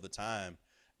use of the time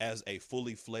as a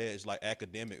fully fledged like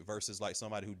academic versus like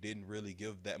somebody who didn't really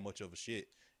give that much of a shit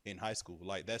in high school.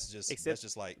 Like that's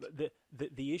just like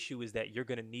the issue is that you're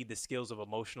going to need the skills of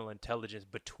emotional intelligence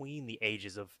between the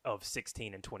ages of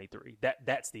 16 and 23.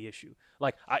 That's the issue.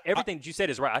 Like everything that you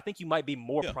said is right. I think you might be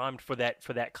more primed for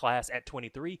that class at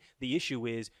 23. The issue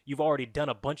is you've already done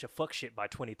a bunch of fuck shit by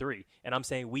 23. And I'm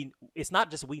saying it's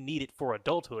not just we need it for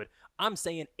adulthood. I'm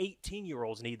saying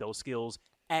 18-year-olds need those skills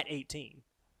at 18.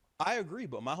 I agree,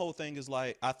 but my whole thing is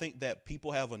like, I think that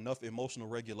people have enough emotional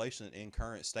regulation in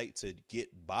current state to get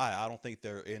by. I don't think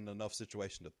they're in enough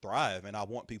situation to thrive, and I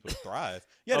want people to thrive.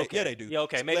 They do. Yeah,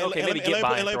 okay, maybe get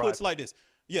by and let me put it like this.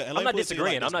 Yeah, and I'm not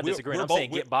disagreeing. I'm saying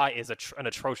get by is an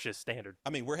atrocious standard. I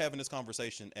mean, we're having this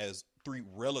conversation as 3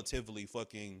 relatively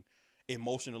fucking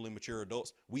emotionally mature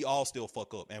adults. We all still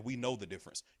fuck up, and we know the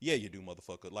difference. Yeah, you do,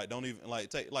 motherfucker. Like, don't even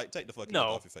take the fucking look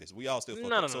off your face. We all still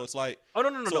fuck up. So it's like, no.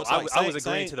 I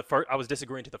was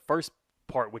disagreeing to the first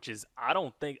part, which is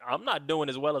I'm not doing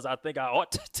as well as I think I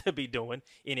ought to be doing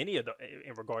in any of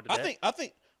in regard to that. I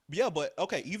think. Yeah, but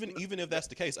okay. Even if that's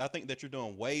the case, I think that you're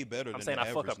doing way better than the average nigga. I'm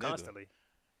saying I fuck up constantly.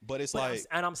 But it's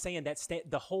I'm saying that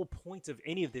the whole point of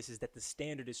any of this is that the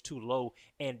standard is too low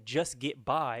and just get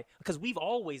by, because we've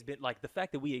always been like, the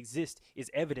fact that we exist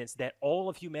is evidence that all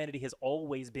of humanity has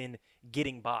always been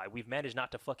getting by. We've managed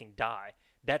not to fucking die.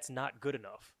 That's not good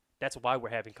enough. That's why we're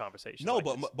having conversations. No,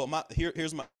 like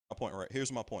here's my point, right?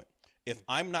 Here's my point. If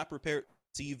I'm not prepared to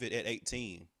receive it at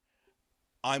 18,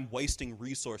 I'm wasting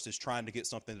resources trying to get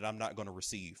something that I'm not going to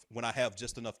receive when I have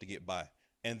just enough to get by.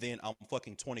 And then I'm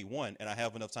fucking 21 and I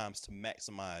have enough times to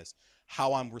maximize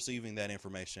how I'm receiving that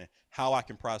information, how I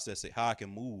can process it, how I can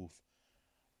move.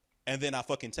 And then I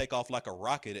fucking take off like a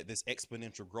rocket at this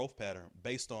exponential growth pattern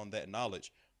based on that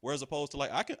knowledge. Whereas opposed to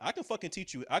like, I can fucking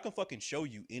teach you, I can fucking show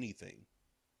you anything.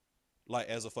 Like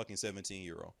as a fucking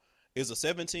 17-year-old. Is a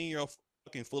 17-year-old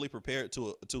fucking fully prepared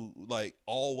to like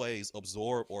always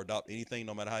absorb or adopt anything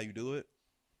no matter how you do it?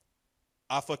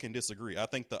 I fucking disagree. I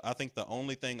think the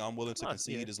only thing I'm willing to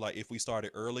concede is like, if we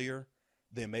started earlier,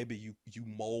 then maybe you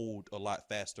mold a lot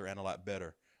faster and a lot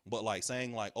better. But like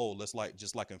saying like, oh, let's like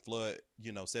just like in flood,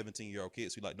 17-year-old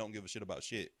kids who like don't give a shit about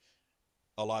shit.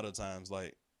 A lot of times,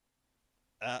 like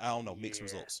I don't know, mixed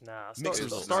results. Mixed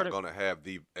results. It's not going to have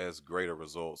as greater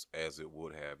results as it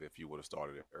would have if you would have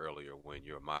started it earlier, when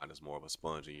your mind is more of a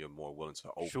sponge and you're more willing to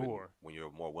open. When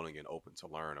you're more willing and open to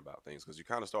learn about things, because you're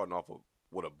kind of starting off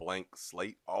with a blank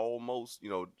slate almost,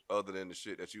 other than the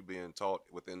shit that you being taught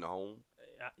within the home.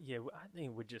 I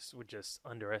think we're just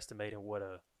underestimating what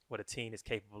a teen is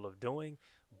capable of doing.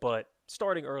 But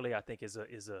starting early, I think is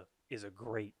a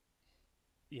great,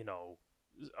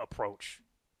 approach.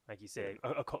 Like you said,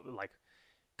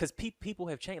 because people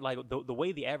have changed. Like the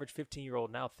way the average 15-year-old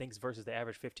now thinks versus the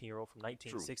average 15-year-old from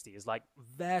 1960 is like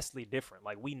vastly different.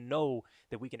 Like, we know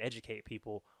that we can educate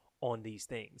people on these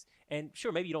things. And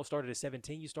sure, maybe you don't start it at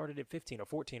 17, you started at 15 or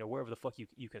 14 or wherever the fuck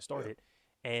you can start it.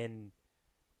 And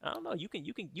I don't know, you can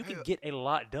get a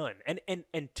lot done.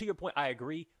 And to your point, I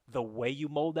agree. The way you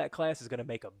mold that class is going to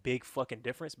make a big fucking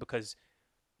difference, because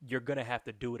you're going to have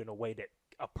to do it in a way that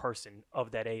a person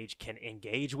of that age can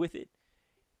engage with it.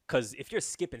 Because if you're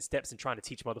skipping steps and trying to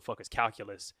teach motherfuckers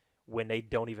calculus when they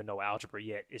don't even know algebra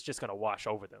yet, it's just gonna wash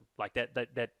over them. Like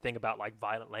that thing about like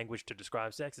violent language to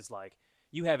describe sex is like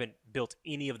you haven't built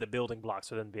any of the building blocks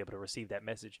for them to be able to receive that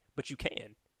message, but you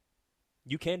can.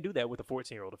 You can do that with a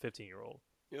 14-year-old, a 15-year-old.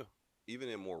 Yeah. Even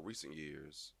in more recent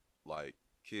years, like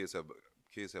kids have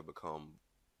become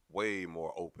way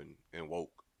more open and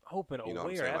woke. Open, you know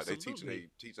aware, what I'm saying? Like absolutely. they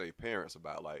teach their parents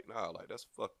about like, nah, like that's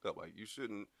fucked up. Like you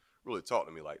shouldn't really talk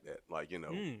to me like that. Like, you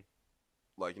know.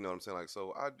 Like, you know what I'm saying? Like,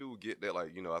 so I do get that,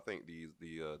 like, you know, I think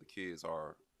the kids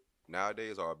are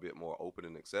nowadays are a bit more open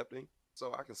and accepting.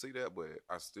 So I can see that, but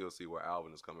I still see where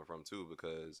Alvin is coming from too,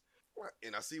 because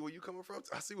and I see where you coming from.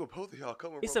 I see where both of y'all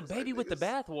coming It's from. a baby with the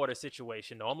bathwater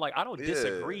situation, though. I'm like, I don't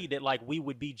disagree that like we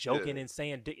would be joking and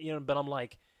saying, you know, but I'm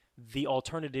like, the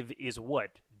alternative is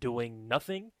what? Doing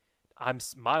nothing.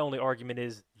 My only argument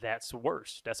is that's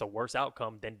worse. That's a worse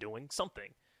outcome than doing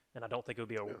something, and I don't think it would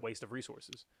be a waste of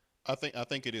resources. I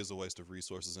think it is a waste of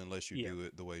resources unless you do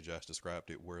it the way Josh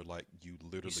described it, where like you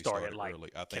literally start like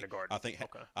early.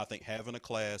 I think having a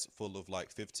class full of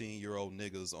like 15-year-old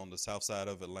niggas on the south side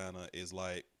of Atlanta is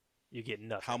like you get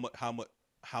nothing.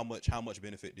 How much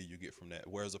benefit do you get from that?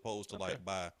 Whereas opposed to like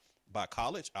by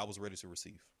college, I was ready to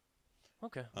receive.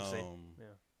 Okay.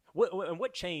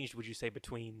 What changed would you say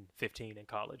between 15 and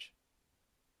college?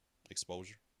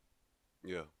 Exposure.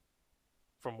 Yeah.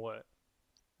 From what?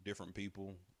 Different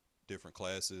people, different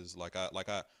classes.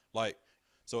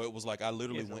 So it was like I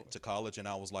literally went to college and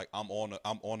I was like, I'm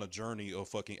on a journey of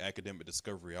fucking academic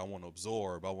discovery. I want to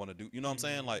absorb. I want to do, you know what I'm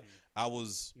saying? Like now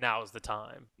is the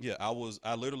time. Yeah,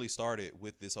 I literally started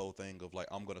with this whole thing of like,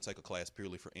 I'm going to take a class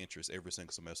purely for interest every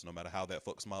single semester, no matter how that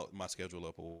fucks my schedule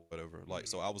up or whatever. Like,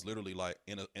 so I was literally like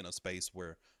in a space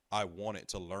where I wanted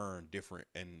to learn different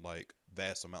and like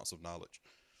vast amounts of knowledge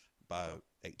by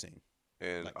 18.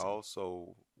 And 19.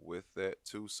 Also with that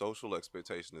too, social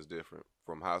expectation is different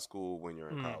from high school when you're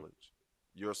in college.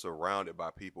 You're surrounded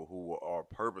by people who are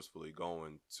purposefully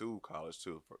going to college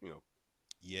to, you know,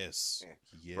 yes,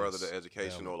 further the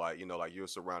education, or like, you know, like you're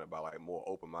surrounded by like more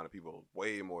open-minded people,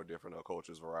 way more different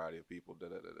cultures, variety of people.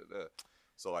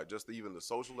 So like just even the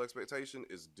social expectation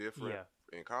is different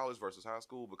in college versus high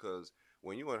school, because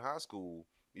when you're in high school,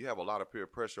 you have a lot of peer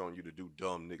pressure on you to do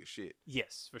dumb nigga shit.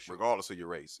 Yes, for sure. Regardless of your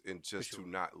race, and just to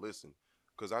not listen.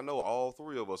 Because I know all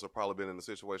three of us have probably been in a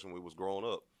situation where we was growing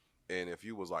up, and if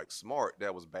you was like smart,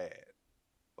 that was bad.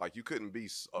 Like you couldn't be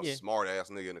a smart ass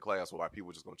nigga in the class where like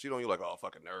people just gonna cheat on you, like, oh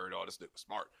fucking nerd, oh this nigga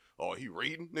smart, oh he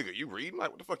reading, nigga you reading, like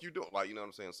what the fuck you doing, like, you know what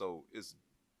I'm saying? So it's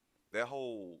that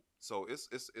whole, so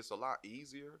it's a lot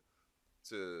easier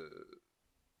to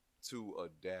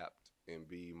adapt and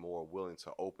be more willing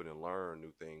to open and learn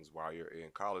new things while you're in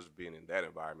college, being in that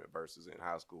environment versus in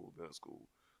high school, middle school,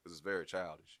 because it's very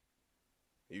childish.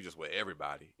 You just with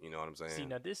everybody, you know what I'm saying? See,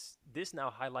 now this now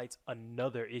highlights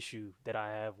another issue that I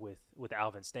have with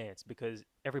Alvin's stance, because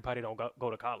everybody don't go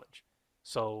to college.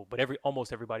 So, but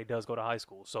almost everybody does go to high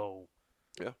school. So,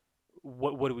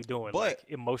 what are we doing? Like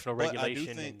emotional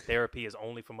regulation and therapy is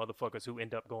only for motherfuckers who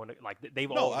end up going to, like they've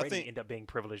already end up being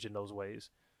privileged in those ways.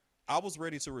 I was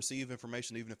ready to receive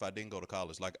information even if I didn't go to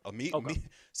college. Like me.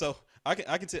 So I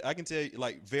can tell you,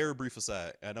 like, very brief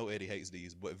aside. I know Eddie hates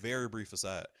these, but very brief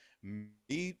aside.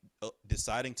 Me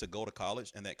deciding to go to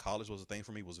college and that college was a thing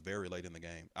for me was very late in the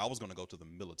game. I was going to go to the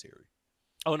military.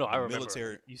 Oh no, I remember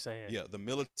you saying. Yeah, the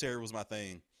military was my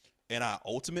thing, and I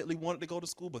ultimately wanted to go to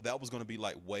school, but that was going to be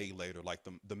like way later. Like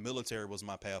the military was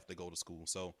my path to go to school.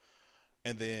 So.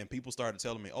 And then people started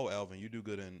telling me, oh, Alvin, you do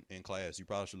good in class. You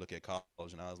probably should look at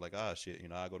college. And I was like, shit, you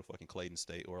know, I go to fucking Clayton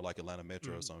State or like Atlanta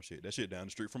Metro or some shit. That shit down the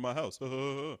street from my house. I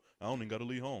don't even got to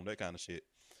leave home, that kind of shit.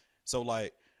 So,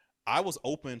 like, I was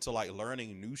open to, like,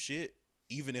 learning new shit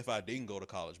even if I didn't go to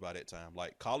college by that time.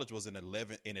 Like, college was an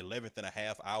 11th and a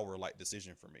half hour, like,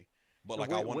 decision for me. But,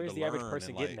 like, I wanted to learn. Where's the average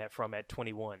person getting that from at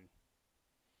 21,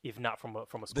 if not from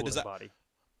a schooling body?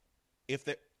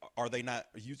 Are they not?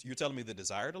 You're telling me the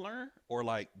desire to learn or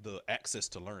like the access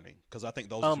to learning? Because I think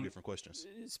those are two different questions.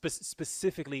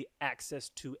 Specifically, access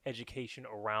to education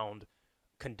around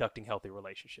conducting healthy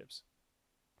relationships.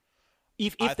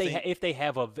 If they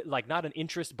have a like not an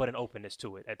interest but an openness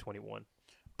to it at 21.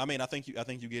 I mean, I think you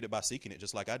get it by seeking it,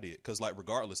 just like I did. Because like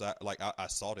regardless, I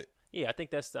sought it. Yeah, I think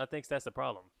that's the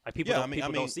problem. Like people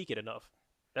don't seek it enough.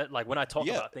 That, like when I talk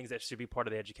about things that should be part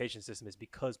of the education system, is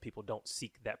because people don't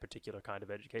seek that particular kind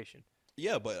of education.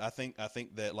 Yeah, but I think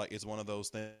that like it's one of those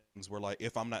things where like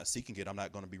if I'm not seeking it, I'm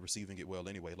not going to be receiving it well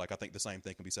anyway. Like I think the same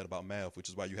thing can be said about math, which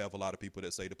is why you have a lot of people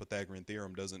that say the Pythagorean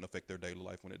theorem doesn't affect their daily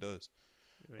life when it does.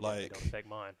 It Like, don't affect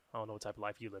mine. I don't know what type of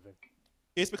life you live in.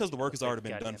 it's because the work has already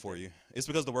been Goddamn done for thing. you. It's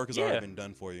because the work has Yeah. already been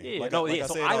done for you. Yeah, Like, no, like yeah. I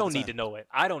So said I all don't the need to time. know it.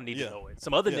 I don't need Yeah. to know it.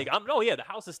 Some other Yeah. nigga. The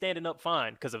house is standing up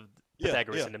fine because of Yeah,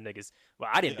 Pythagoras yeah. and them niggas. Well,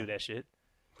 I didn't Yeah. do that shit.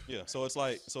 Yeah. So it's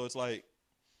like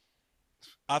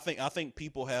I think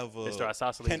people have Mr.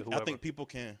 Isosceles or I whoever. think people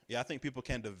can I think people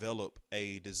can develop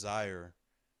a desire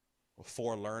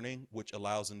for learning, which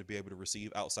allows them to be able to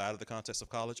receive outside of the context of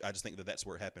college. I just think that that's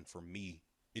where it happened for me.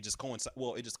 It just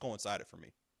coincided for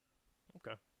me.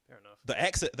 Okay, fair enough.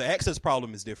 The access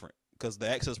problem is different because the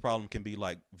access problem can be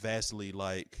like vastly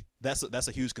like that's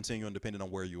a huge continuum depending on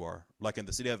where you are. Like in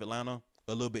the city of Atlanta,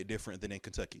 a little bit different than in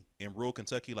Kentucky. In rural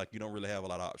Kentucky, like you don't really have a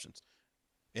lot of options.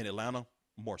 In Atlanta,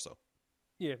 more so.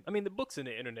 Yeah, I mean the books and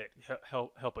the internet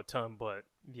help a ton, but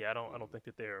yeah, I don't think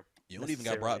that they're. You don't even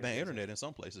got necessarily broadband amazing. internet in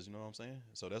some places. You know what I'm saying?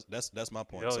 So that's my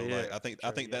point. Oh, So yeah, like I think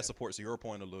sure, that yeah. supports your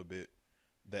point a little bit.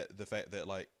 That the fact that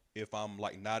like if I'm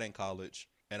like not in college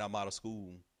and I'm out of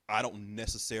school, I don't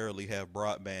necessarily have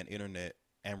broadband internet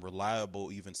and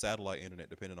reliable even satellite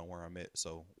internet depending on where I'm at.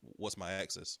 So what's my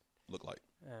access look like?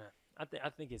 I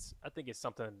think it's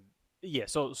something. Yeah,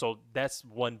 so that's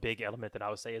one big element that I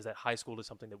would say is that high school is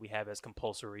something that we have as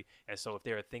compulsory, and so if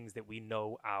there are things that we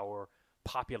know our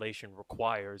population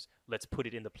requires, let's put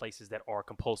it in the places that are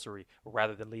compulsory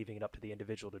rather than leaving it up to the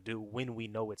individual to do when we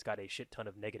know it's got a shit ton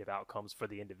of negative outcomes for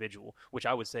the individual, which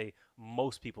I would say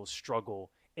most people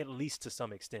struggle at least to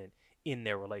some extent in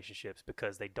their relationships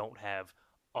because they don't have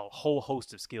a whole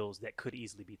host of skills that could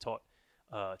easily be taught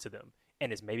to them.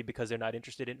 And it's maybe because they're not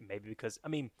interested in, maybe because, I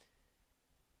mean,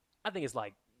 I think it's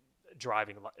like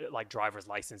driving, like driver's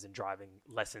license and driving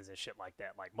lessons and shit like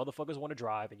that. Like motherfuckers want to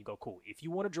drive and you go, cool. If you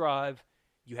want to drive,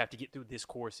 you have to get through this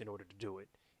course in order to do it.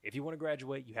 If you want to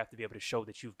graduate, you have to be able to show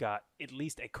that you've got at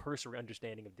least a cursory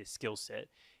understanding of this skill set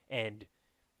and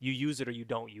you use it or you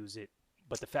don't use it.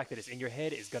 But the fact that it's in your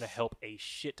head is going to help a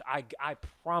shit. I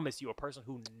promise you, a person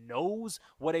who knows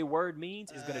what a word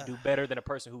means is going to do better than a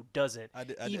person who doesn't,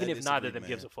 even if neither of them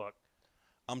gives a fuck.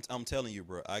 I'm telling you,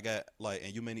 bro. I got like,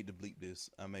 and you may need to bleep this.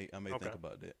 I may think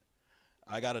about that.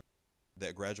 I got a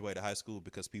that graduated high school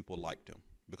because people liked him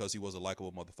because he was a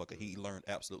likable motherfucker. He learned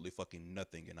absolutely fucking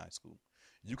nothing in high school.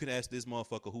 You can ask this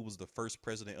motherfucker who was the first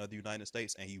president of the United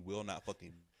States, and he will not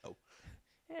fucking know.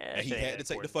 Yeah, And he had to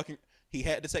take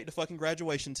the fucking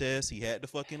graduation test. He had to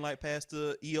fucking like pass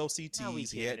the EOCTs.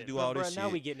 He had to do all this shit. Now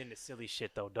we getting into silly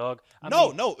shit though, dog. No,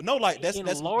 like that's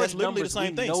large literally numbers, the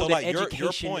same we thing. know So that like your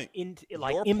education point,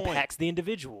 impacts the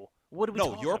individual. What are we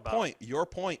talking about? Your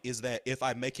point is that if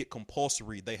I make it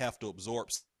compulsory, they have to absorb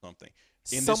something.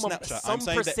 In Some this snapshot, some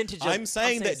percentage of- I'm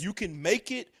saying I'm saying that you can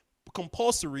make it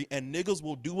compulsory and niggas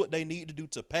will do what they need to do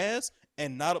to pass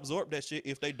and not absorb that shit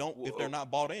if they don't if they're not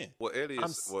bought in. Well, Eddie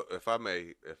is, well, if I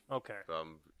may, okay. if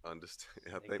I'm understand,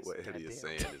 I think what Eddie is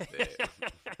saying goddamn.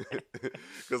 is that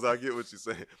because I get what you're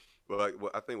saying, but like,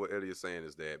 I think what Eddie is saying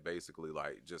is that basically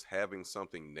like just having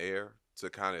something there to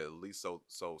kind of at least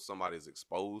so somebody's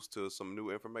exposed to some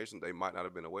new information they might not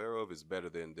have been aware of is better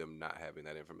than them not having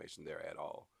that information there at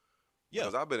all. Yeah,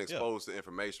 because I've been exposed to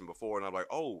information before, and I'm like,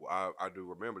 oh, I do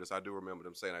remember this. I do remember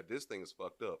them saying that this thing is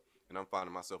fucked up, and I'm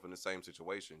finding myself in the same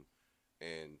situation.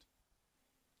 And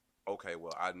okay,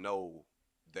 well, I know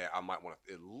that I might want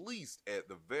to at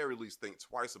the very least, think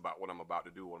twice about what I'm about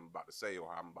to do, what I'm about to say, or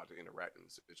how I'm about to interact in the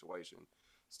situation.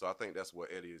 So I think that's what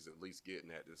Eddie is at least getting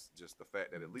at, is just the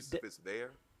fact that at least if it's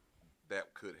there,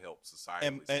 that could help society.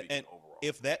 And overall,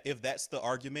 if that's the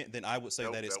argument, then I would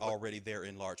say that it's already there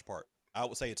in large part. I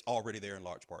would say it's already there in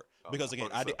large part because again,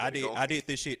 I did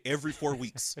this shit every 4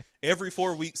 weeks,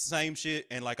 same shit,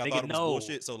 and like I thought it was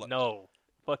bullshit. So like,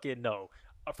 fucking no.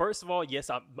 First of all, yes,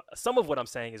 some of what I'm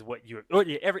saying is what you're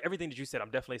everything that you said. I'm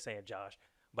definitely saying, Josh.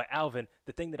 But Alvin,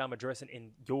 the thing that I'm addressing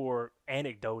in your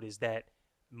anecdote is that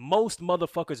most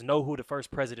motherfuckers know who the first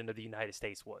president of the United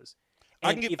States was.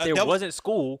 And if there wasn't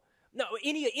school. No,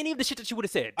 any of the shit that you would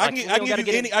have said. I can give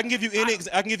you any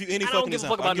fucking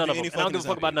example. I don't give a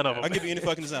fuck about none of them. I can give you any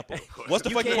fucking example. What's the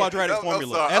fucking quadratic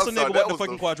formula? Ask a nigga what the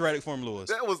fucking quadratic formula is.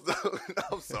 That was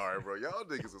I'm sorry, bro. Y'all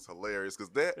niggas is hilarious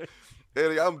because that,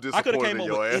 Eddie, I'm disappointed in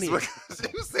your ass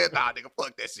because you said, nah, nigga,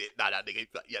 fuck that shit. Nah, nigga,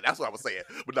 yeah, that's what I was saying.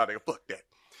 But nah, nigga, fuck that.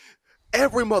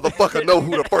 Every motherfucker know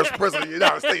who the first president of the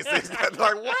United States is.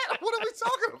 Like, what? What are we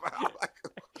talking about? Like,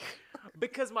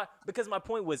 because my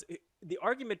point was the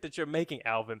argument that you're making,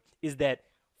 Alvin, is that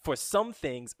for some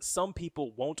things, some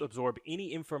people won't absorb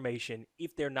any information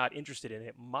if they're not interested in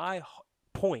it. My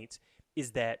point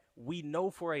is that we know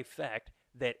for a fact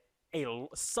that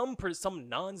some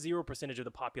non-zero percentage of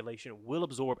the population will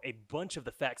absorb a bunch of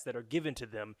the facts that are given to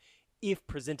them if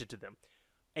presented to them.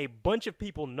 A bunch of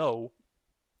people know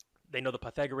They know the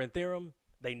Pythagorean theorem.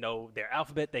 They know their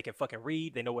alphabet. They can fucking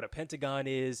read. They know what a pentagon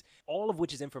is. All of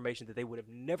which is information that they would have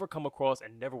never come across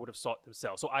and never would have sought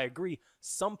themselves. So I agree.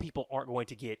 Some people aren't going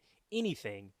to get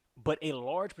anything, but a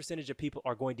large percentage of people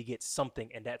are going to get something,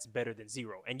 and that's better than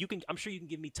zero. And I'm sure you can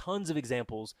give me tons of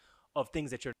examples of things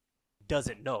that your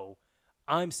doesn't know.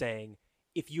 I'm saying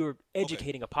if you're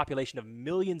educating a population of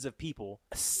millions of people,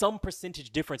 some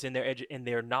percentage difference in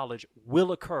their knowledge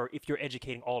will occur if you're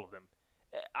educating all of them.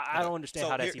 I don't understand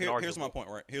how that's even arguable.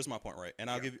 Here's my point, right? And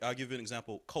I'll give you an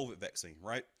example. COVID vaccine,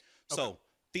 right? Okay. So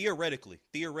theoretically,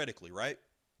 right?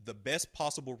 The best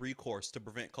possible recourse to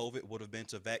prevent COVID would have been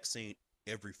to vaccine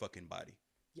every fucking body.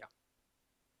 Yeah.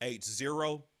 Age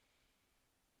 0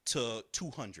 to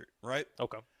 200, right?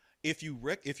 Okay. If you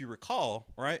recall,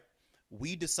 right,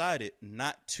 we decided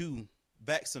not to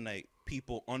vaccinate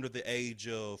people under the age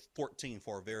of 14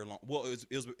 for a very long. Well,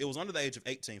 it was under the age of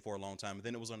 18 for a long time, and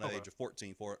then it was under the age of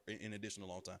 14 for in addition a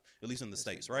long time, at least in the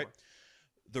States, right?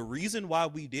 The reason why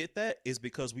we did that is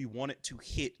because we wanted to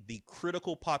hit the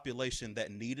critical population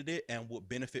that needed it and would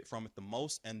benefit from it the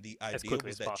most. And the idea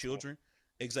was that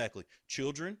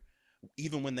children,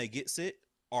 even when they get sick,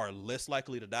 are less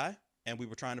likely to die. And we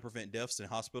were trying to prevent deaths and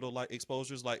hospital-like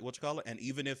exposures, like and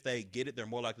even if they get it, they're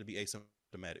more likely to be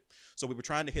asymptomatic. So we were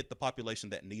trying to hit the population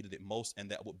that needed it most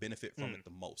and that would benefit from it the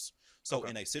most. So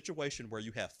in a situation where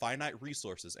you have finite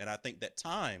resources, and I think that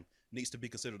time needs to be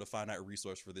considered a finite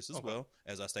resource for this as well,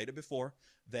 as I stated before,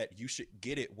 that you should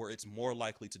get it where it's more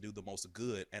likely to do the most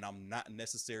good. And I'm not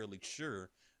necessarily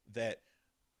sure that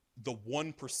the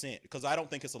 1%, because I don't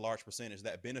think it's a large percentage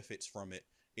that benefits from it,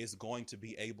 is going to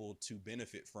be able to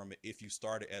benefit from it if you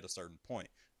start it at a certain point.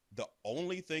 The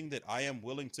only thing that I am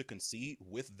willing to concede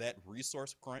with that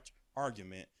resource crunch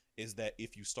argument is that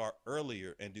if you start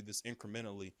earlier and do this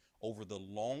incrementally over the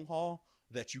long haul,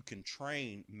 that you can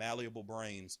train malleable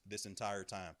brains this entire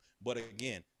time. But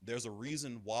again, there's a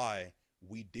reason why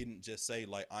we didn't just say,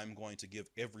 like, I'm going to give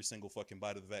every single fucking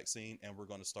bite of the vaccine and we're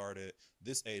going to start at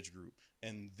this age group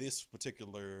and this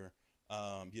particular,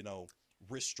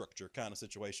 risk structure kind of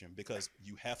situation, because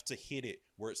you have to hit it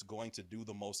where it's going to do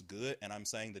the most good. And I'm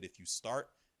saying that if you start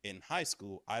in high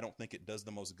school, I don't think it does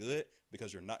the most good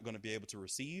because you're not going to be able to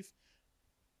receive.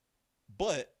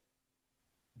 But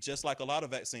just like a lot of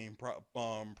vaccine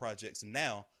projects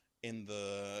now, in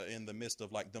the midst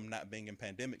of like them not being in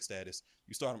pandemic status,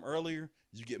 you start them earlier,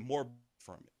 you get more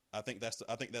from it. I think that's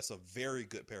a very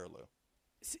good parallel.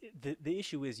 The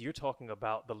issue is you're talking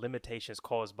about the limitations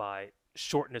caused by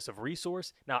shortness of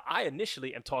resource. Now, I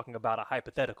initially am talking about a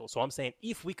hypothetical. So I'm saying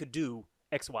if we could do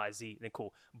X, Y, Z, then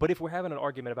cool. But if we're having an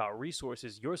argument about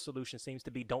resources, your solution seems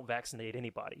to be don't vaccinate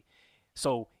anybody.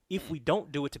 So if we don't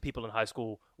do it to people in high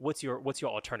school, what's your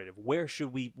alternative? Where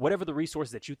should we, whatever the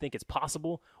resources that you think is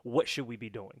possible, what should we be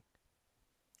doing?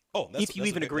 If you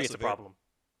even agree it's a problem.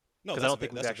 No, that's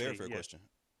a very fair question.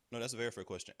 No, that's a very fair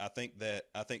question. I think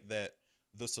that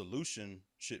the solution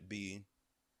should be,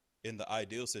 in the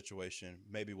ideal situation,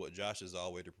 maybe what Josh has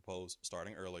already proposed,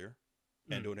 starting earlier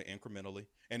and doing it incrementally.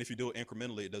 And if you do it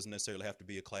incrementally, it doesn't necessarily have to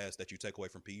be a class that you take away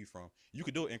from PE from. You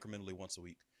could do it incrementally once a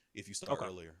week if you start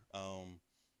earlier.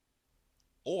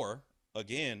 Or,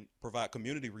 again, provide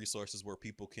community resources where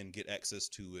people can get access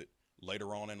to it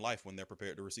later on in life when they're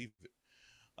prepared to receive it.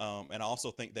 And I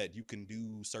also think that you can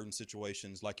do certain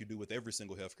situations like you do with every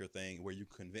single healthcare thing where you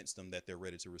convince them that they're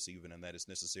ready to receive it and that it's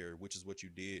necessary, which is what you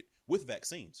did with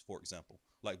vaccines, for example.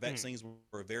 Like vaccines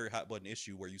were a very hot button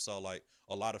issue where you saw like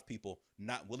a lot of people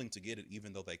not willing to get it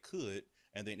even though they could.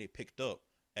 And then it picked up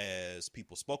as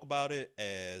people spoke about it,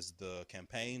 as the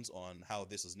campaigns on how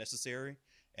this is necessary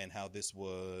and how this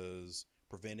was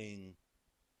preventing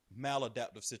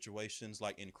maladaptive situations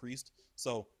like increased.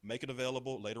 So make it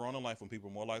available later on in life when people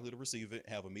are more likely to receive it.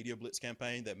 Have a media blitz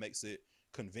campaign that makes it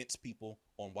convince people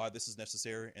on why this is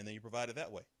necessary, and then you provide it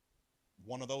that way.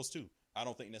 One of those two. I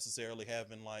don't think necessarily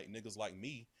having like niggas like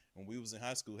me when we was in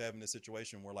high school having this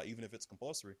situation where like even if it's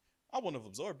compulsory, I wouldn't have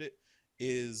absorbed it,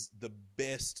 is the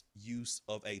best use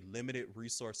of a limited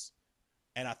resource.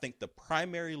 And I think the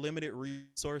primary limited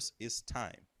resource is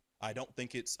time. I don't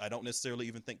necessarily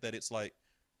even think that it's like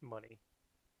money.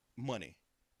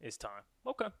 It's time.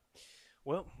 Okay.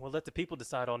 Well, we'll let the people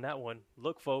decide on that one.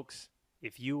 Look, folks,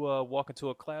 if you walk into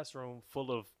a classroom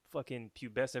full of fucking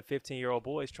pubescent 15-year-old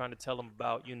boys trying to tell them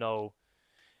about,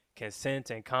 consent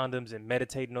and condoms and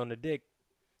meditating on the dick,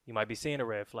 you might be seeing a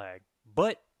red flag.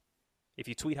 But if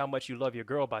you tweet how much you love your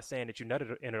girl by saying that you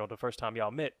nutted in it on the first time y'all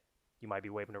met, you might be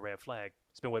waving a red flag.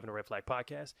 It's been Waving a Red Flag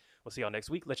podcast. We'll see y'all next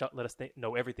week. Let us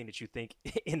know everything that you think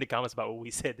in the comments about what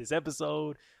we said this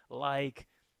episode. Like,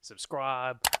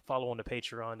 subscribe, follow on the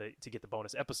Patreon to get the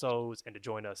bonus episodes and to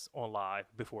join us on live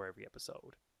before every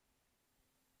episode.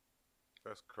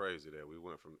 That's crazy that we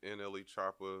went from NLE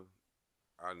Chopper,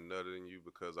 I nutted in you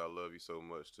because I love you so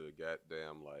much, to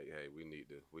goddamn like, hey, we need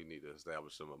to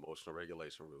establish some emotional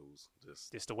regulation rules.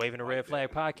 Just the Waving the Red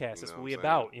Flag podcast. That's what we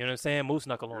about. You know what I'm saying? Moose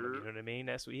knuckle on them. You know what I mean?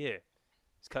 That's what. Yeah.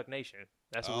 It's Cuck Nation.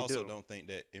 That's what we do. I also don't think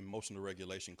that emotional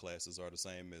regulation classes are the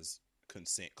same as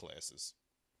consent classes.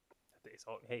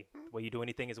 Hey, the way you do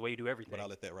anything is the way you do everything. But I'll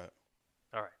let that ride.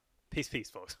 All right. Peace,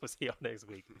 folks. We'll see y'all next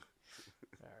week.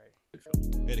 All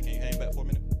right. Eddie, can you hang back for a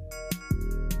minute?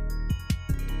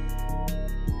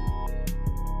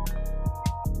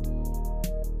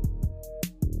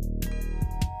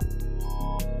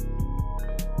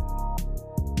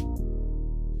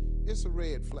 It's a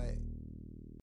red flag.